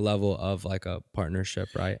like a level of like a partnership,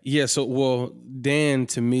 right? Yeah. So Dan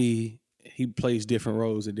to me, he plays different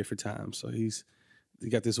roles at different times. So he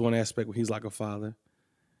got this one aspect where he's like a father.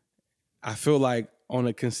 I feel like on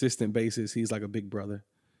a consistent basis, he's like a big brother.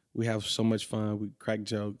 We have so much fun. We crack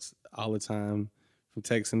jokes all the time, from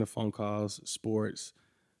texting to phone calls, sports,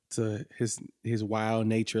 to his wild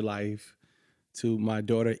nature life, to my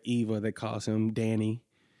daughter Eva that calls him Danny.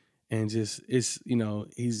 And just,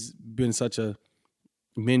 he's been such a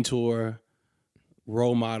mentor,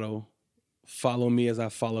 role model, follow me as I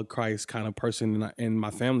follow Christ kind of person in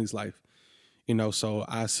my family's life. So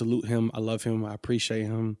I salute him. I love him. I appreciate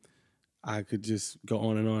him. I could just go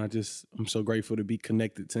on and on. I'm so grateful to be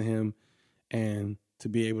connected to him and to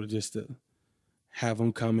be able to have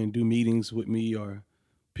him come and do meetings with me or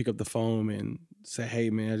pick up the phone and say,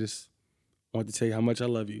 hey, man, I just want to tell you how much I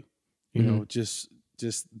love you. Just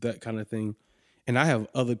that kind of thing. And I have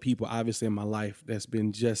other people, obviously, in my life that's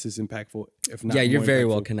been just as impactful, if not more. Yeah, you're very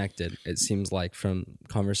well connected, it seems like, from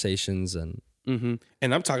conversations and... And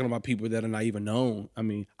I'm talking about people that are not even known. I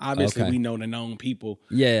mean, obviously we know the known people.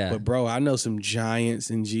 Yeah. But bro, I know some giants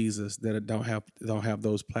in Jesus that don't have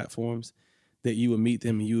those platforms, that you would meet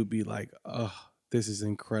them and you would be like, oh, this is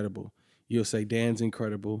incredible. You'll say, Dan's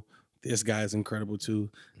incredible. This guy's incredible too.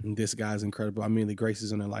 And this guy's incredible. I mean, the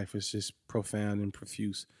graces in their life is just profound and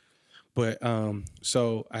profuse. But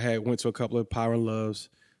so I went to a couple of Power Loves,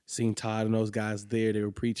 seen Todd and those guys there. They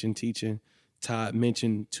were preaching, teaching. Todd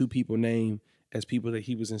mentioned two people named as people that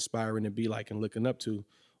he was inspiring to be like and looking up to.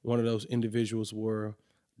 One of those individuals were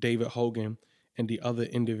David Hogan, and the other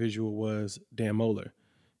individual was Dan Moeller.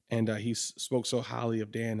 And he spoke so highly of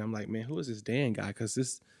Dan. I'm like, man, who is this Dan guy? Because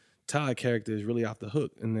this Todd character is really off the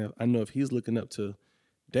hook. And I know if he's looking up to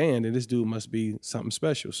Dan, then this dude must be something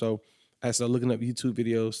special. So I started looking up YouTube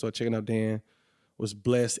videos, started checking out Dan, was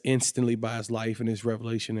blessed instantly by his life and his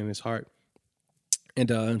revelation and his heart.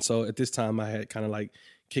 And so at this time I had kind of like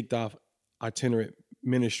kicked off itinerant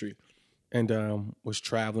ministry and was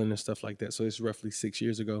traveling and stuff like that. So it's roughly 6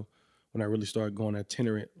 years ago when I really started going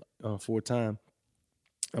itinerant full time.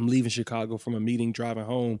 I'm leaving Chicago from a meeting, driving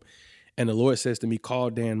home, and the Lord says to me, call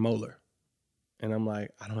Dan Moeller. And I'm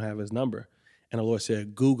like, I don't have his number. And the Lord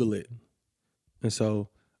said, Google it. And so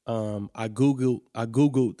I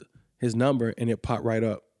Googled his number, and it popped right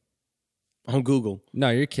up on Google. No,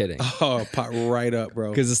 you're kidding. Oh, it popped right up, bro.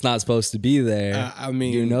 Because it's not supposed to be there. I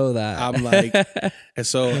mean, you know that. I'm like, and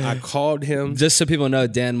so I called him. Just so people know,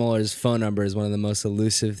 Dan Muller's phone number is one of the most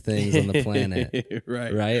elusive things on the planet.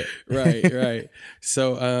 Right.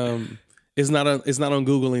 So it's not on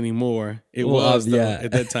Google anymore. It was though,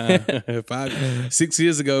 at that time. 6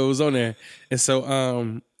 years ago, it was on there. And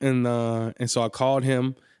so and so I called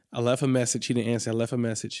him. I left a message. He didn't answer. I left a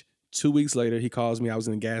message. 2 weeks later, he calls me. I was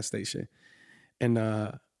in the gas station, and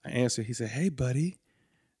I answered. He said, "Hey, buddy,"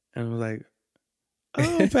 and I was like,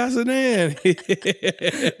 "Oh, Pastor Dan."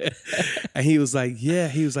 And he was like, "Yeah."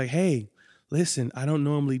 He was like, "Hey, listen, I don't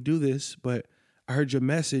normally do this, but I heard your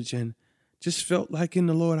message and just felt like in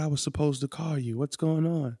the Lord I was supposed to call you. What's going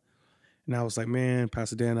on?" And I was like, "Man,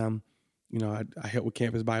 Pastor Dan, I help with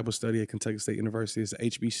campus Bible study at Kentucky State University. It's a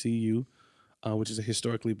HBCU, which is a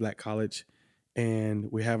historically black college. And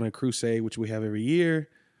we're having a crusade, which we have every year.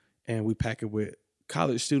 And we pack it with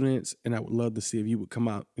college students. And I would love to see if you would come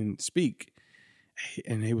out and speak."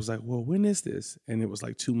 And he was like, "Well, when is this?" And it was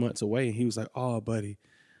like 2 months away. And he was like, "Oh, buddy,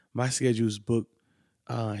 my schedule's booked."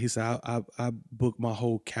 He said, I booked my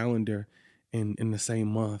whole calendar in the same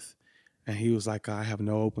month. And he was like, "I have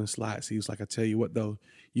no open slots." He was like, "I tell you what, though,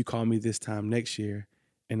 you call me this time next year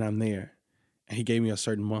and I'm there." And he gave me a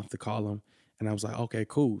certain month to call him. And I was like, "Okay,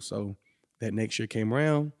 cool." So that next year came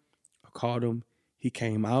around. I called him. He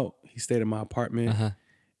came out. He stayed in my apartment.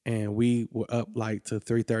 And we were up like to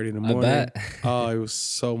 3:30 in the morning. I bet. Oh, it was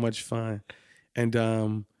so much fun.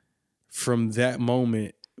 And from that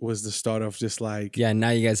moment was the start of just like... Yeah, now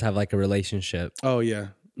you guys have like a relationship. Oh, yeah.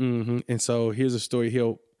 Mm-hmm. And so here's a story.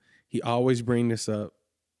 He always bring this up.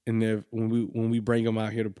 And then when we bring him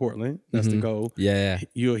out here to Portland, that's the goal. Yeah.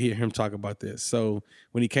 You'll hear him talk about this. So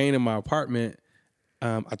when he came to my apartment,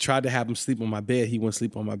 I tried to have him sleep on my bed. He wouldn't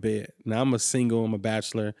sleep on my bed. Now I'm a single, I'm a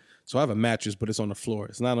bachelor. So I have a mattress, but it's on the floor.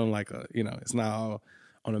 It's not on like it's not all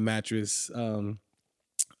on a mattress.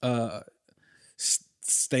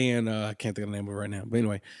 Stand, I can't think of the name of it right now. But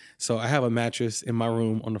anyway, so I have a mattress in my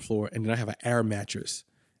room on the floor, and then I have an air mattress.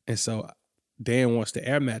 And so Dan wants the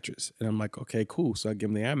air mattress. And I'm like, okay, cool. So I give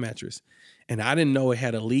him the air mattress. And I didn't know it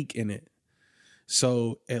had a leak in it.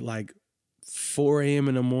 So at like 4 a.m.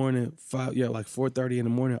 in the morning, 4:30 in the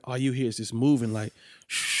morning, all you hear is just moving like,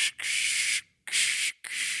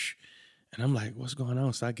 and I'm like, what's going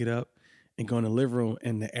on? So I get up and go in the living room,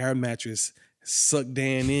 and the air mattress sucked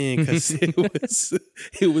Dan in because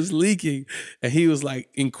it was leaking, and he was like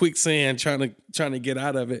in quicksand trying to get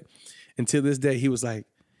out of it. And to this day, he was like,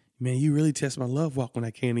 "Man, you really test my love walk when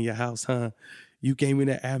I came to your house, huh? You gave me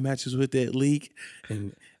that air mattress with that leak,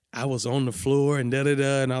 and I was on the floor and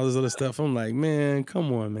da-da-da and all this other stuff." I'm like, man,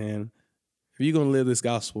 come on, man. If you're going to live this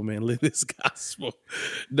gospel, man, live this gospel.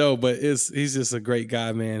 No, but he's just a great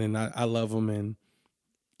guy, man, and I love him. And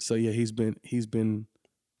so, yeah, he's been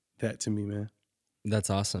that to me, man.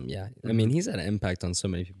 That's awesome, yeah. I mean, he's had an impact on so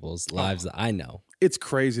many people's lives that I know. It's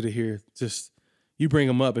crazy to hear. Just, you bring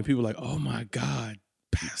him up and people are like, "Oh, my God,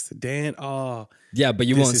 Pastor Dan." Oh. Yeah, but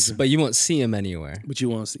you won't see him anywhere. But you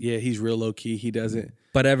won't see. Yeah, he's real low-key. He doesn't.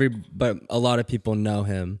 But a lot of people know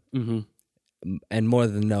him, and more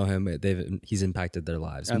than know him, he's impacted their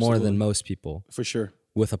lives. Absolutely. More than most people, for sure,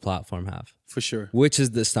 with a platform have. For sure. Which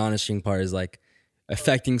is the astonishing part, is like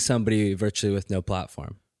affecting somebody virtually with no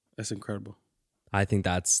platform. That's incredible. I think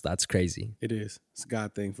that's crazy. It is. It's a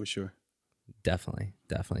God thing for sure. Definitely.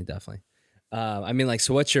 I mean, like,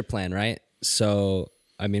 so what's your plan, right? So,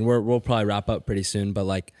 I mean, we'll probably wrap up pretty soon, but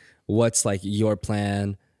like, what's like your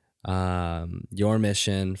plan? Your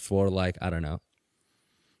mission for, like, I don't know.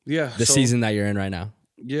 Yeah. The season that you're in right now.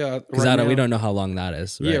 Yeah. Because we don't know how long that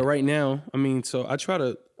is. Right? Yeah. Right now. I mean, so I try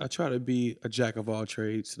to be a jack of all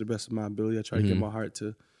trades to the best of my ability. I try to get my heart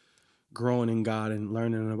to growing in God and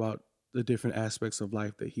learning about the different aspects of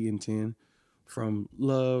life that He intends, from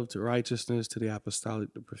love to righteousness to the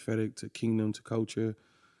apostolic, the prophetic, to kingdom, to culture,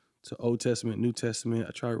 to Old Testament, New Testament.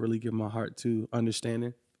 I try to really give my heart to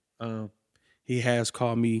understanding. He has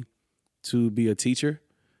called me to be a teacher.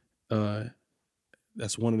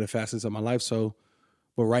 That's one of the facets of my life. So,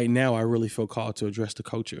 but right now I really feel called to address the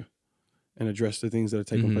culture and address the things that are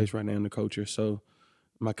taking place right now in the culture. So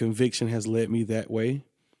my conviction has led me that way.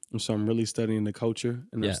 And so I'm really studying the culture,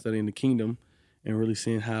 and I'm studying the kingdom, and really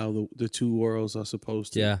seeing how the two worlds are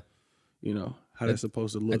supposed to, how they're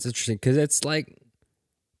supposed to look. That's interesting, because it's like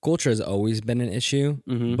culture has always been an issue,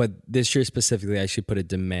 but this year specifically, I actually put a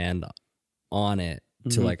demand on it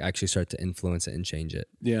to like actually start to influence it and change it.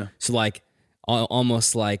 Yeah. So like,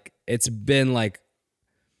 almost like it's been like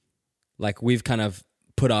we've kind of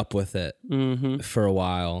put up with it for a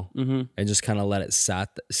while and just kind of let it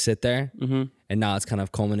sit there. And now it's kind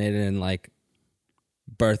of culminated in like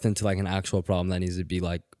birth into like an actual problem that needs to be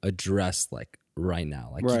like addressed like right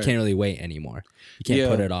now. Like you can't really wait anymore. You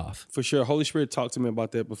can't put it off. For sure. Holy Spirit talked to me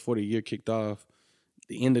about that before the year kicked off.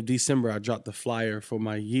 The end of December, I dropped the flyer for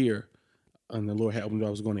my year. And the Lord helped me. I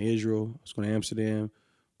was going to Israel. I was going to Amsterdam,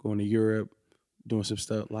 going to Europe, doing some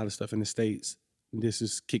stuff, a lot of stuff in the States. This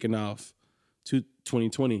is kicking off to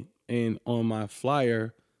 2020. And on my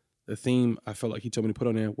flyer, the theme I felt like he told me to put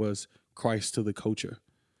on there was Christ to the culture.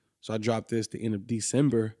 So I dropped this the end of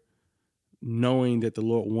December, knowing that the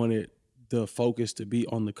Lord wanted the focus to be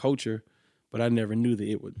on the culture, but I never knew that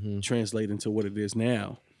it would translate into what it is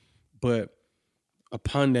now. But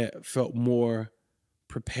upon that, felt more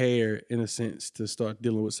prepared in a sense to start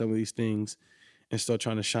dealing with some of these things and start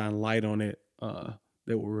trying to shine light on it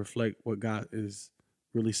that will reflect what God is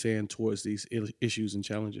really saying towards these issues and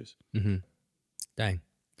challenges. Dang.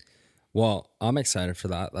 Well, I'm excited for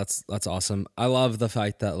that. That's awesome. I love the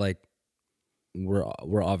fact that like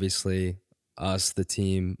we're obviously us, the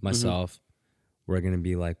team, myself, we're gonna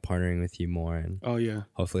be like partnering with you more and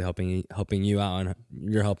hopefully helping you out, and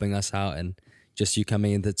you're helping us out, and just you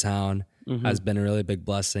coming into town has been a really big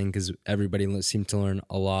blessing because everybody seemed to learn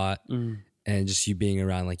a lot, and just you being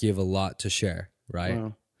around, like you have a lot to share, right?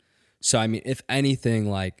 Wow. So I mean, if anything,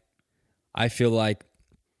 like I feel like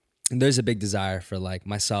there's a big desire for like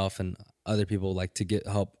myself and other people like to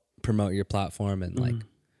help promote your platform and like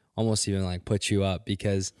almost even like put you up,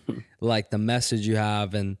 because like the message you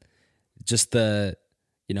have and just the,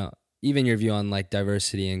 you know, even your view on like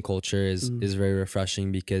diversity and culture is very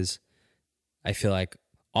refreshing, because I feel like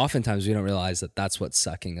oftentimes we don't realize that that's what's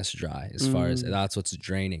sucking us dry, as far as that's what's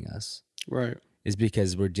draining us. Right. Is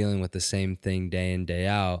because we're dealing with the same thing day in, day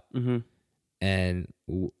out. And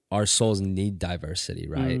our souls need diversity,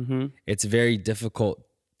 right? It's very difficult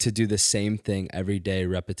to do the same thing every day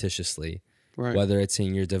repetitiously, whether it's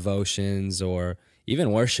in your devotions or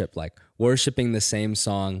even worship, like worshiping the same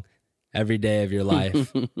song every day of your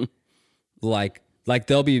life. like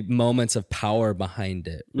there'll be moments of power behind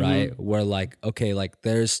it, right? Where like, okay, like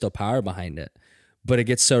there's still power behind it, but it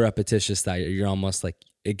gets so repetitious that you're almost like,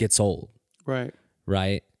 it gets old.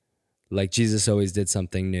 Right. Like Jesus always did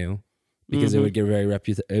something new, because it would get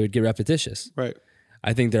repetitious. Right.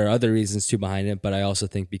 I think there are other reasons too behind it, but I also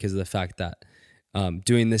think because of the fact that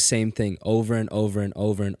doing the same thing over and over and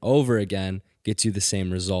over and over again gets you the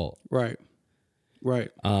same result. Right.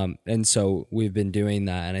 And so we've been doing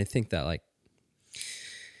that, and I think that like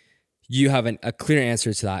you have a clear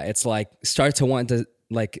answer to that. It's like start to want to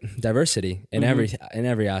like diversity in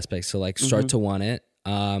every aspect. So like start to want it.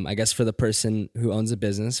 I guess for the person who owns a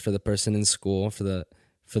business, for the person in school, for the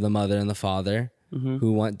mother and the father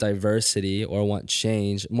who want diversity or want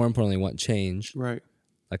change, more importantly, want change, right?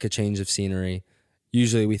 Like a change of scenery.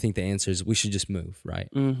 Usually we think the answer is we should just move, right?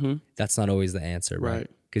 That's not always the answer, right?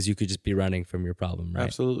 Because you could just be running from your problem, right?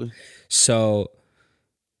 Absolutely. So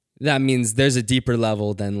that means there's a deeper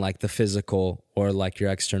level than like the physical or like your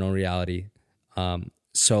external reality.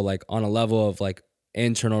 So like on a level of like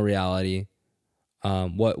internal reality,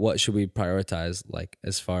 what should we prioritize, like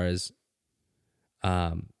as far as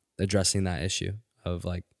addressing that issue of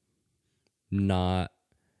like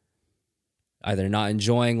either not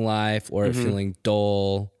enjoying life, or feeling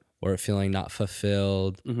dull, or feeling not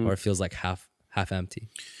fulfilled, or it feels like half empty?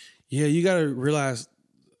 Yeah, you got to realize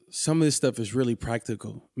some of this stuff is really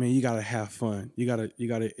practical. I mean, you got to have fun. You got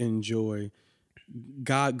to enjoy.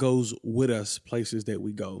 God goes with us places that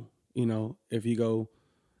we go. You know, if you go,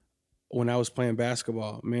 when I was playing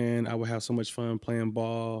basketball, man, I would have so much fun playing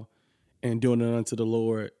ball and doing it unto the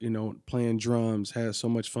Lord. You know, playing drums, had so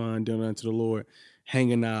much fun doing it unto the Lord,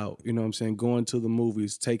 hanging out, you know what I'm saying, going to the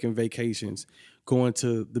movies, taking vacations, going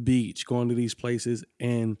to the beach, going to these places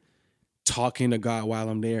and talking to God while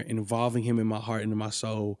I'm there, involving him in my heart and in my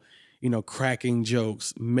soul, you know, cracking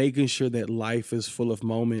jokes, making sure that life is full of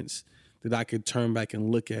moments that I could turn back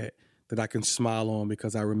and look at, that I can smile on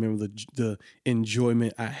because I remember the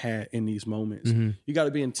enjoyment I had in these moments. You got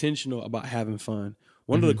to be intentional about having fun.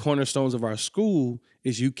 One of the cornerstones of our school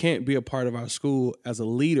is you can't be a part of our school as a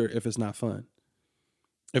leader if it's not fun.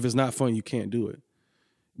 If it's not fun, you can't do it.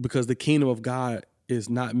 Because the kingdom of God is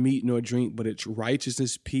not meat nor drink, but it's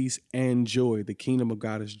righteousness, peace, and joy. The kingdom of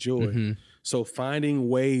God is joy. So finding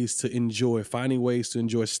ways to enjoy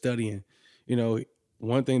studying. You know,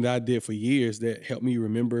 one thing that I did for years that helped me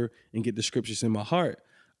remember and get the scriptures in my heart,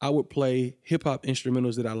 I would play hip hop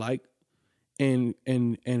instrumentals that I liked and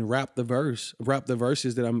rap the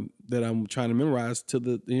verses that I'm trying to memorize to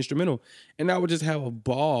the instrumental. And I would just have a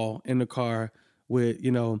ball in the car with,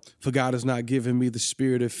 for God has not given me the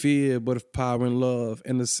spirit of fear, but of power and love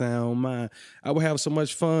and a sound mind. I would have so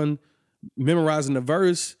much fun memorizing the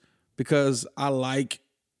verse because I like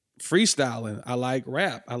freestyling. I like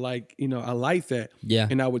rap. I like that. Yeah.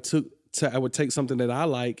 And I would take something that I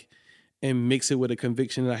like and mix it with a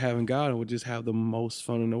conviction that I have in God, and would just have the most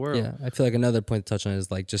fun in the world. Yeah. I feel like another point to touch on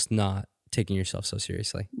is like just not taking yourself so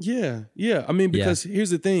seriously. Yeah. Yeah. I mean, because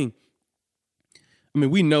here's the thing. I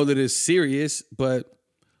mean, we know that it's serious, but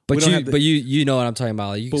you know what I'm talking about.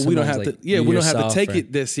 Like, but we don't have to. Yeah, we don't have to take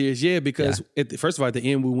it that serious. Yeah, because first of all, at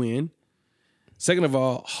the end we win. Second of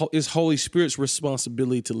all, it's Holy Spirit's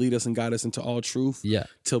responsibility to lead us and guide us into all truth. Yeah.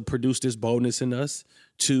 To produce this boldness in us,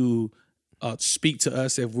 to speak to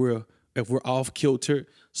us if we're off kilter.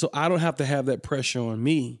 So I don't have to have that pressure on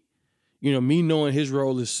me. Me knowing his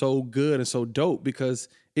role is so good and so dope because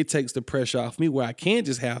it takes the pressure off me where I can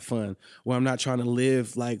just have fun, where I'm not trying to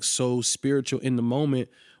live like so spiritual in the moment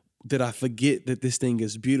that I forget that this thing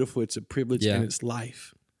is beautiful. It's a privilege and it's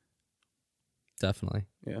life. Definitely.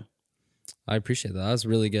 Yeah. I appreciate that. That was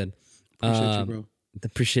really good. Appreciate you, bro.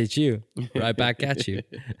 Appreciate you. Right back at you.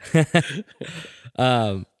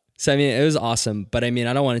 So, I mean, it was awesome, but I mean,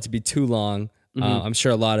 I don't want it to be too long. I'm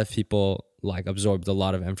sure a lot of people like absorbed a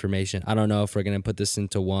lot of information. I don't know if we're going to put this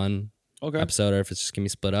into one episode or if it's just going to be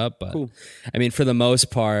split up, but cool. I mean, for the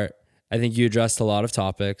most part, I think you addressed a lot of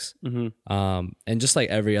topics. And just like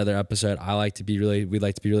every other episode, we'd like to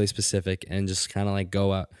be really specific and just kind of like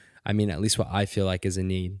go out. I mean, at least what I feel like is a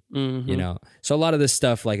need, So a lot of this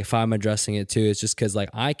stuff, like if I'm addressing it too, it's just because like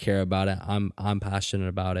I care about it. I'm passionate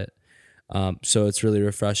about it. So it's really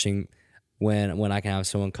refreshing when I can have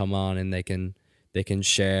someone come on and they can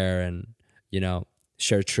share and,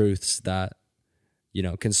 share truths that,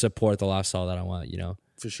 can support the lifestyle that I want,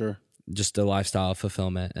 For sure. Just a lifestyle of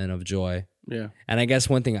fulfillment and of joy. Yeah. And I guess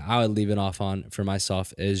one thing I would leave it off on for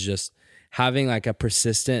myself is just having like a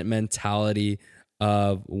persistent mentality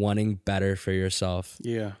of wanting better for yourself.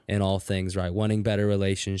 Yeah. In all things, right? Wanting better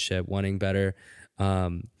relationship, wanting better,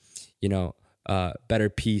 better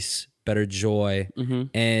peace, better joy.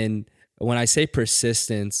 And when I say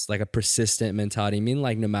persistence, like a persistent mentality, I mean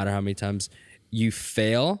like no matter how many times you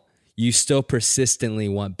fail, you still persistently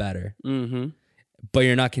want better. But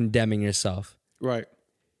you're not condemning yourself. Right.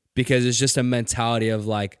 Because it's just a mentality of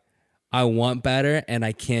like, I want better and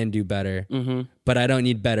I can do better, but I don't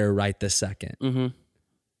need better right this second.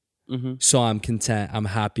 So I'm content. I'm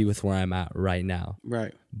happy with where I'm at right now.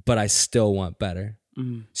 Right. But I still want better.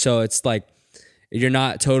 So it's like, you're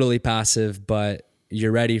not totally passive, but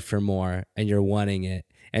you're ready for more and you're wanting it.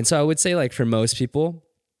 And so I would say like for most people,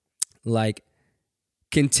 like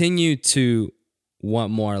continue to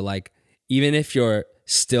want more. Like even if you're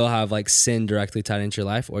still have like sin directly tied into your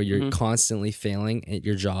life or you're constantly failing at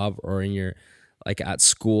your job or in your like at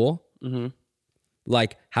school,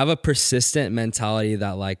 like have a persistent mentality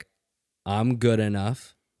that like I'm good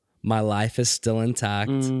enough. My life is still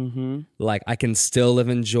intact. Like I can still live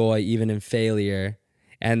in joy even in failure,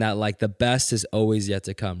 and that like the best is always yet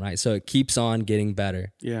to come, right? So it keeps on getting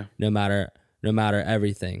better. Yeah. No matter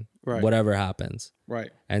everything, right? Whatever happens.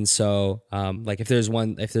 Right. And so, like if there's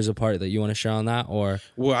a part that you want to share on that, or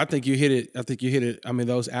well, I think you hit it. I mean,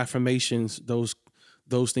 those affirmations, those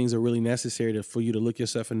things are really necessary for you to look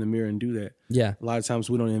yourself in the mirror and do that. Yeah. A lot of times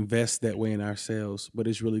we don't invest that way in ourselves, but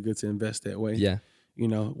it's really good to invest that way. Yeah.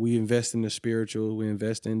 We invest in the spiritual, we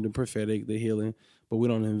invest in the prophetic, the healing, but we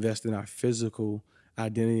don't invest in our physical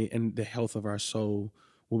identity and the health of our soul.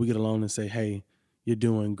 Where we get alone and say, "Hey, you're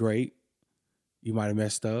doing great. You might have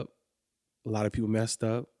messed up. A lot of people messed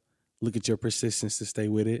up. Look at your persistence to stay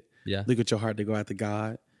with it. Yeah. Look at your heart to go after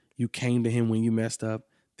God. You came to him when you messed up.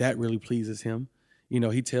 That really pleases him.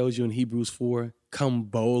 He tells you in Hebrews 4, come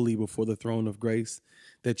boldly before the throne of grace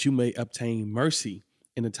that you may obtain mercy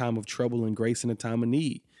in a time of trouble and grace in a time of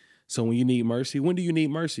need. So when you need mercy, when do you need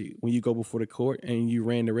mercy? When you go before the court and you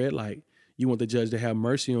ran the red light. You want the judge to have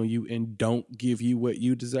mercy on you and don't give you what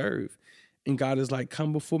you deserve. And God is like,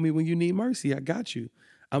 come before me when you need mercy. I got you.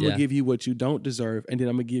 I'm going to give you what you don't deserve, and then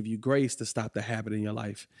I'm going to give you grace to stop the habit in your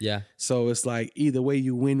life. Yeah. So it's like either way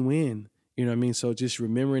you win-win. You know what I mean? So just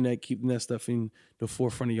remembering that, keeping that stuff in the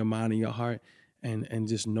forefront of your mind and your heart, and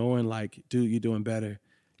just knowing like, dude, you're doing better.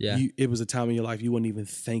 Yeah. It was a time in your life you weren't even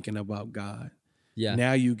thinking about God. Yeah.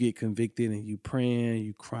 Now you get convicted and you praying,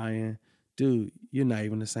 you crying. Dude, you're not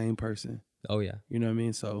even the same person. Oh, yeah. You know what I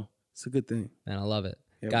mean? So it's a good thing. And I love it.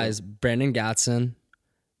 Yeah, guys, bro. Brandon Gatson,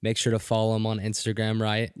 Make sure to follow him on Instagram,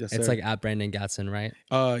 right? Yes, It's sir. like at Brandon Gatson, right?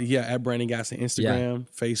 Yeah, at Brandon Gatson, Instagram,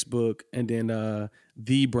 Facebook, and then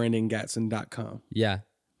thebrandongatson.com. Yeah.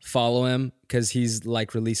 Follow him because he's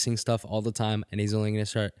like releasing stuff all the time, and he's only going to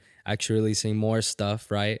start actually releasing more stuff,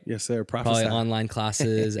 right? Yes, sir. Probably Prophesy. online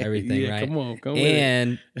classes, everything, right? Come with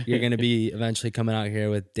and it. you're going to be eventually coming out here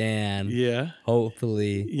with Dan. Yeah.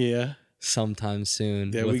 Hopefully. Yeah. Sometime soon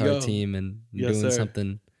There with we our go. team and Yes,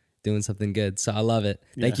 doing something good. So I love it.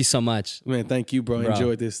 Thank you so much. Man, thank you, bro.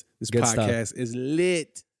 Enjoyed this Good podcast. stuff. It's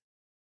lit.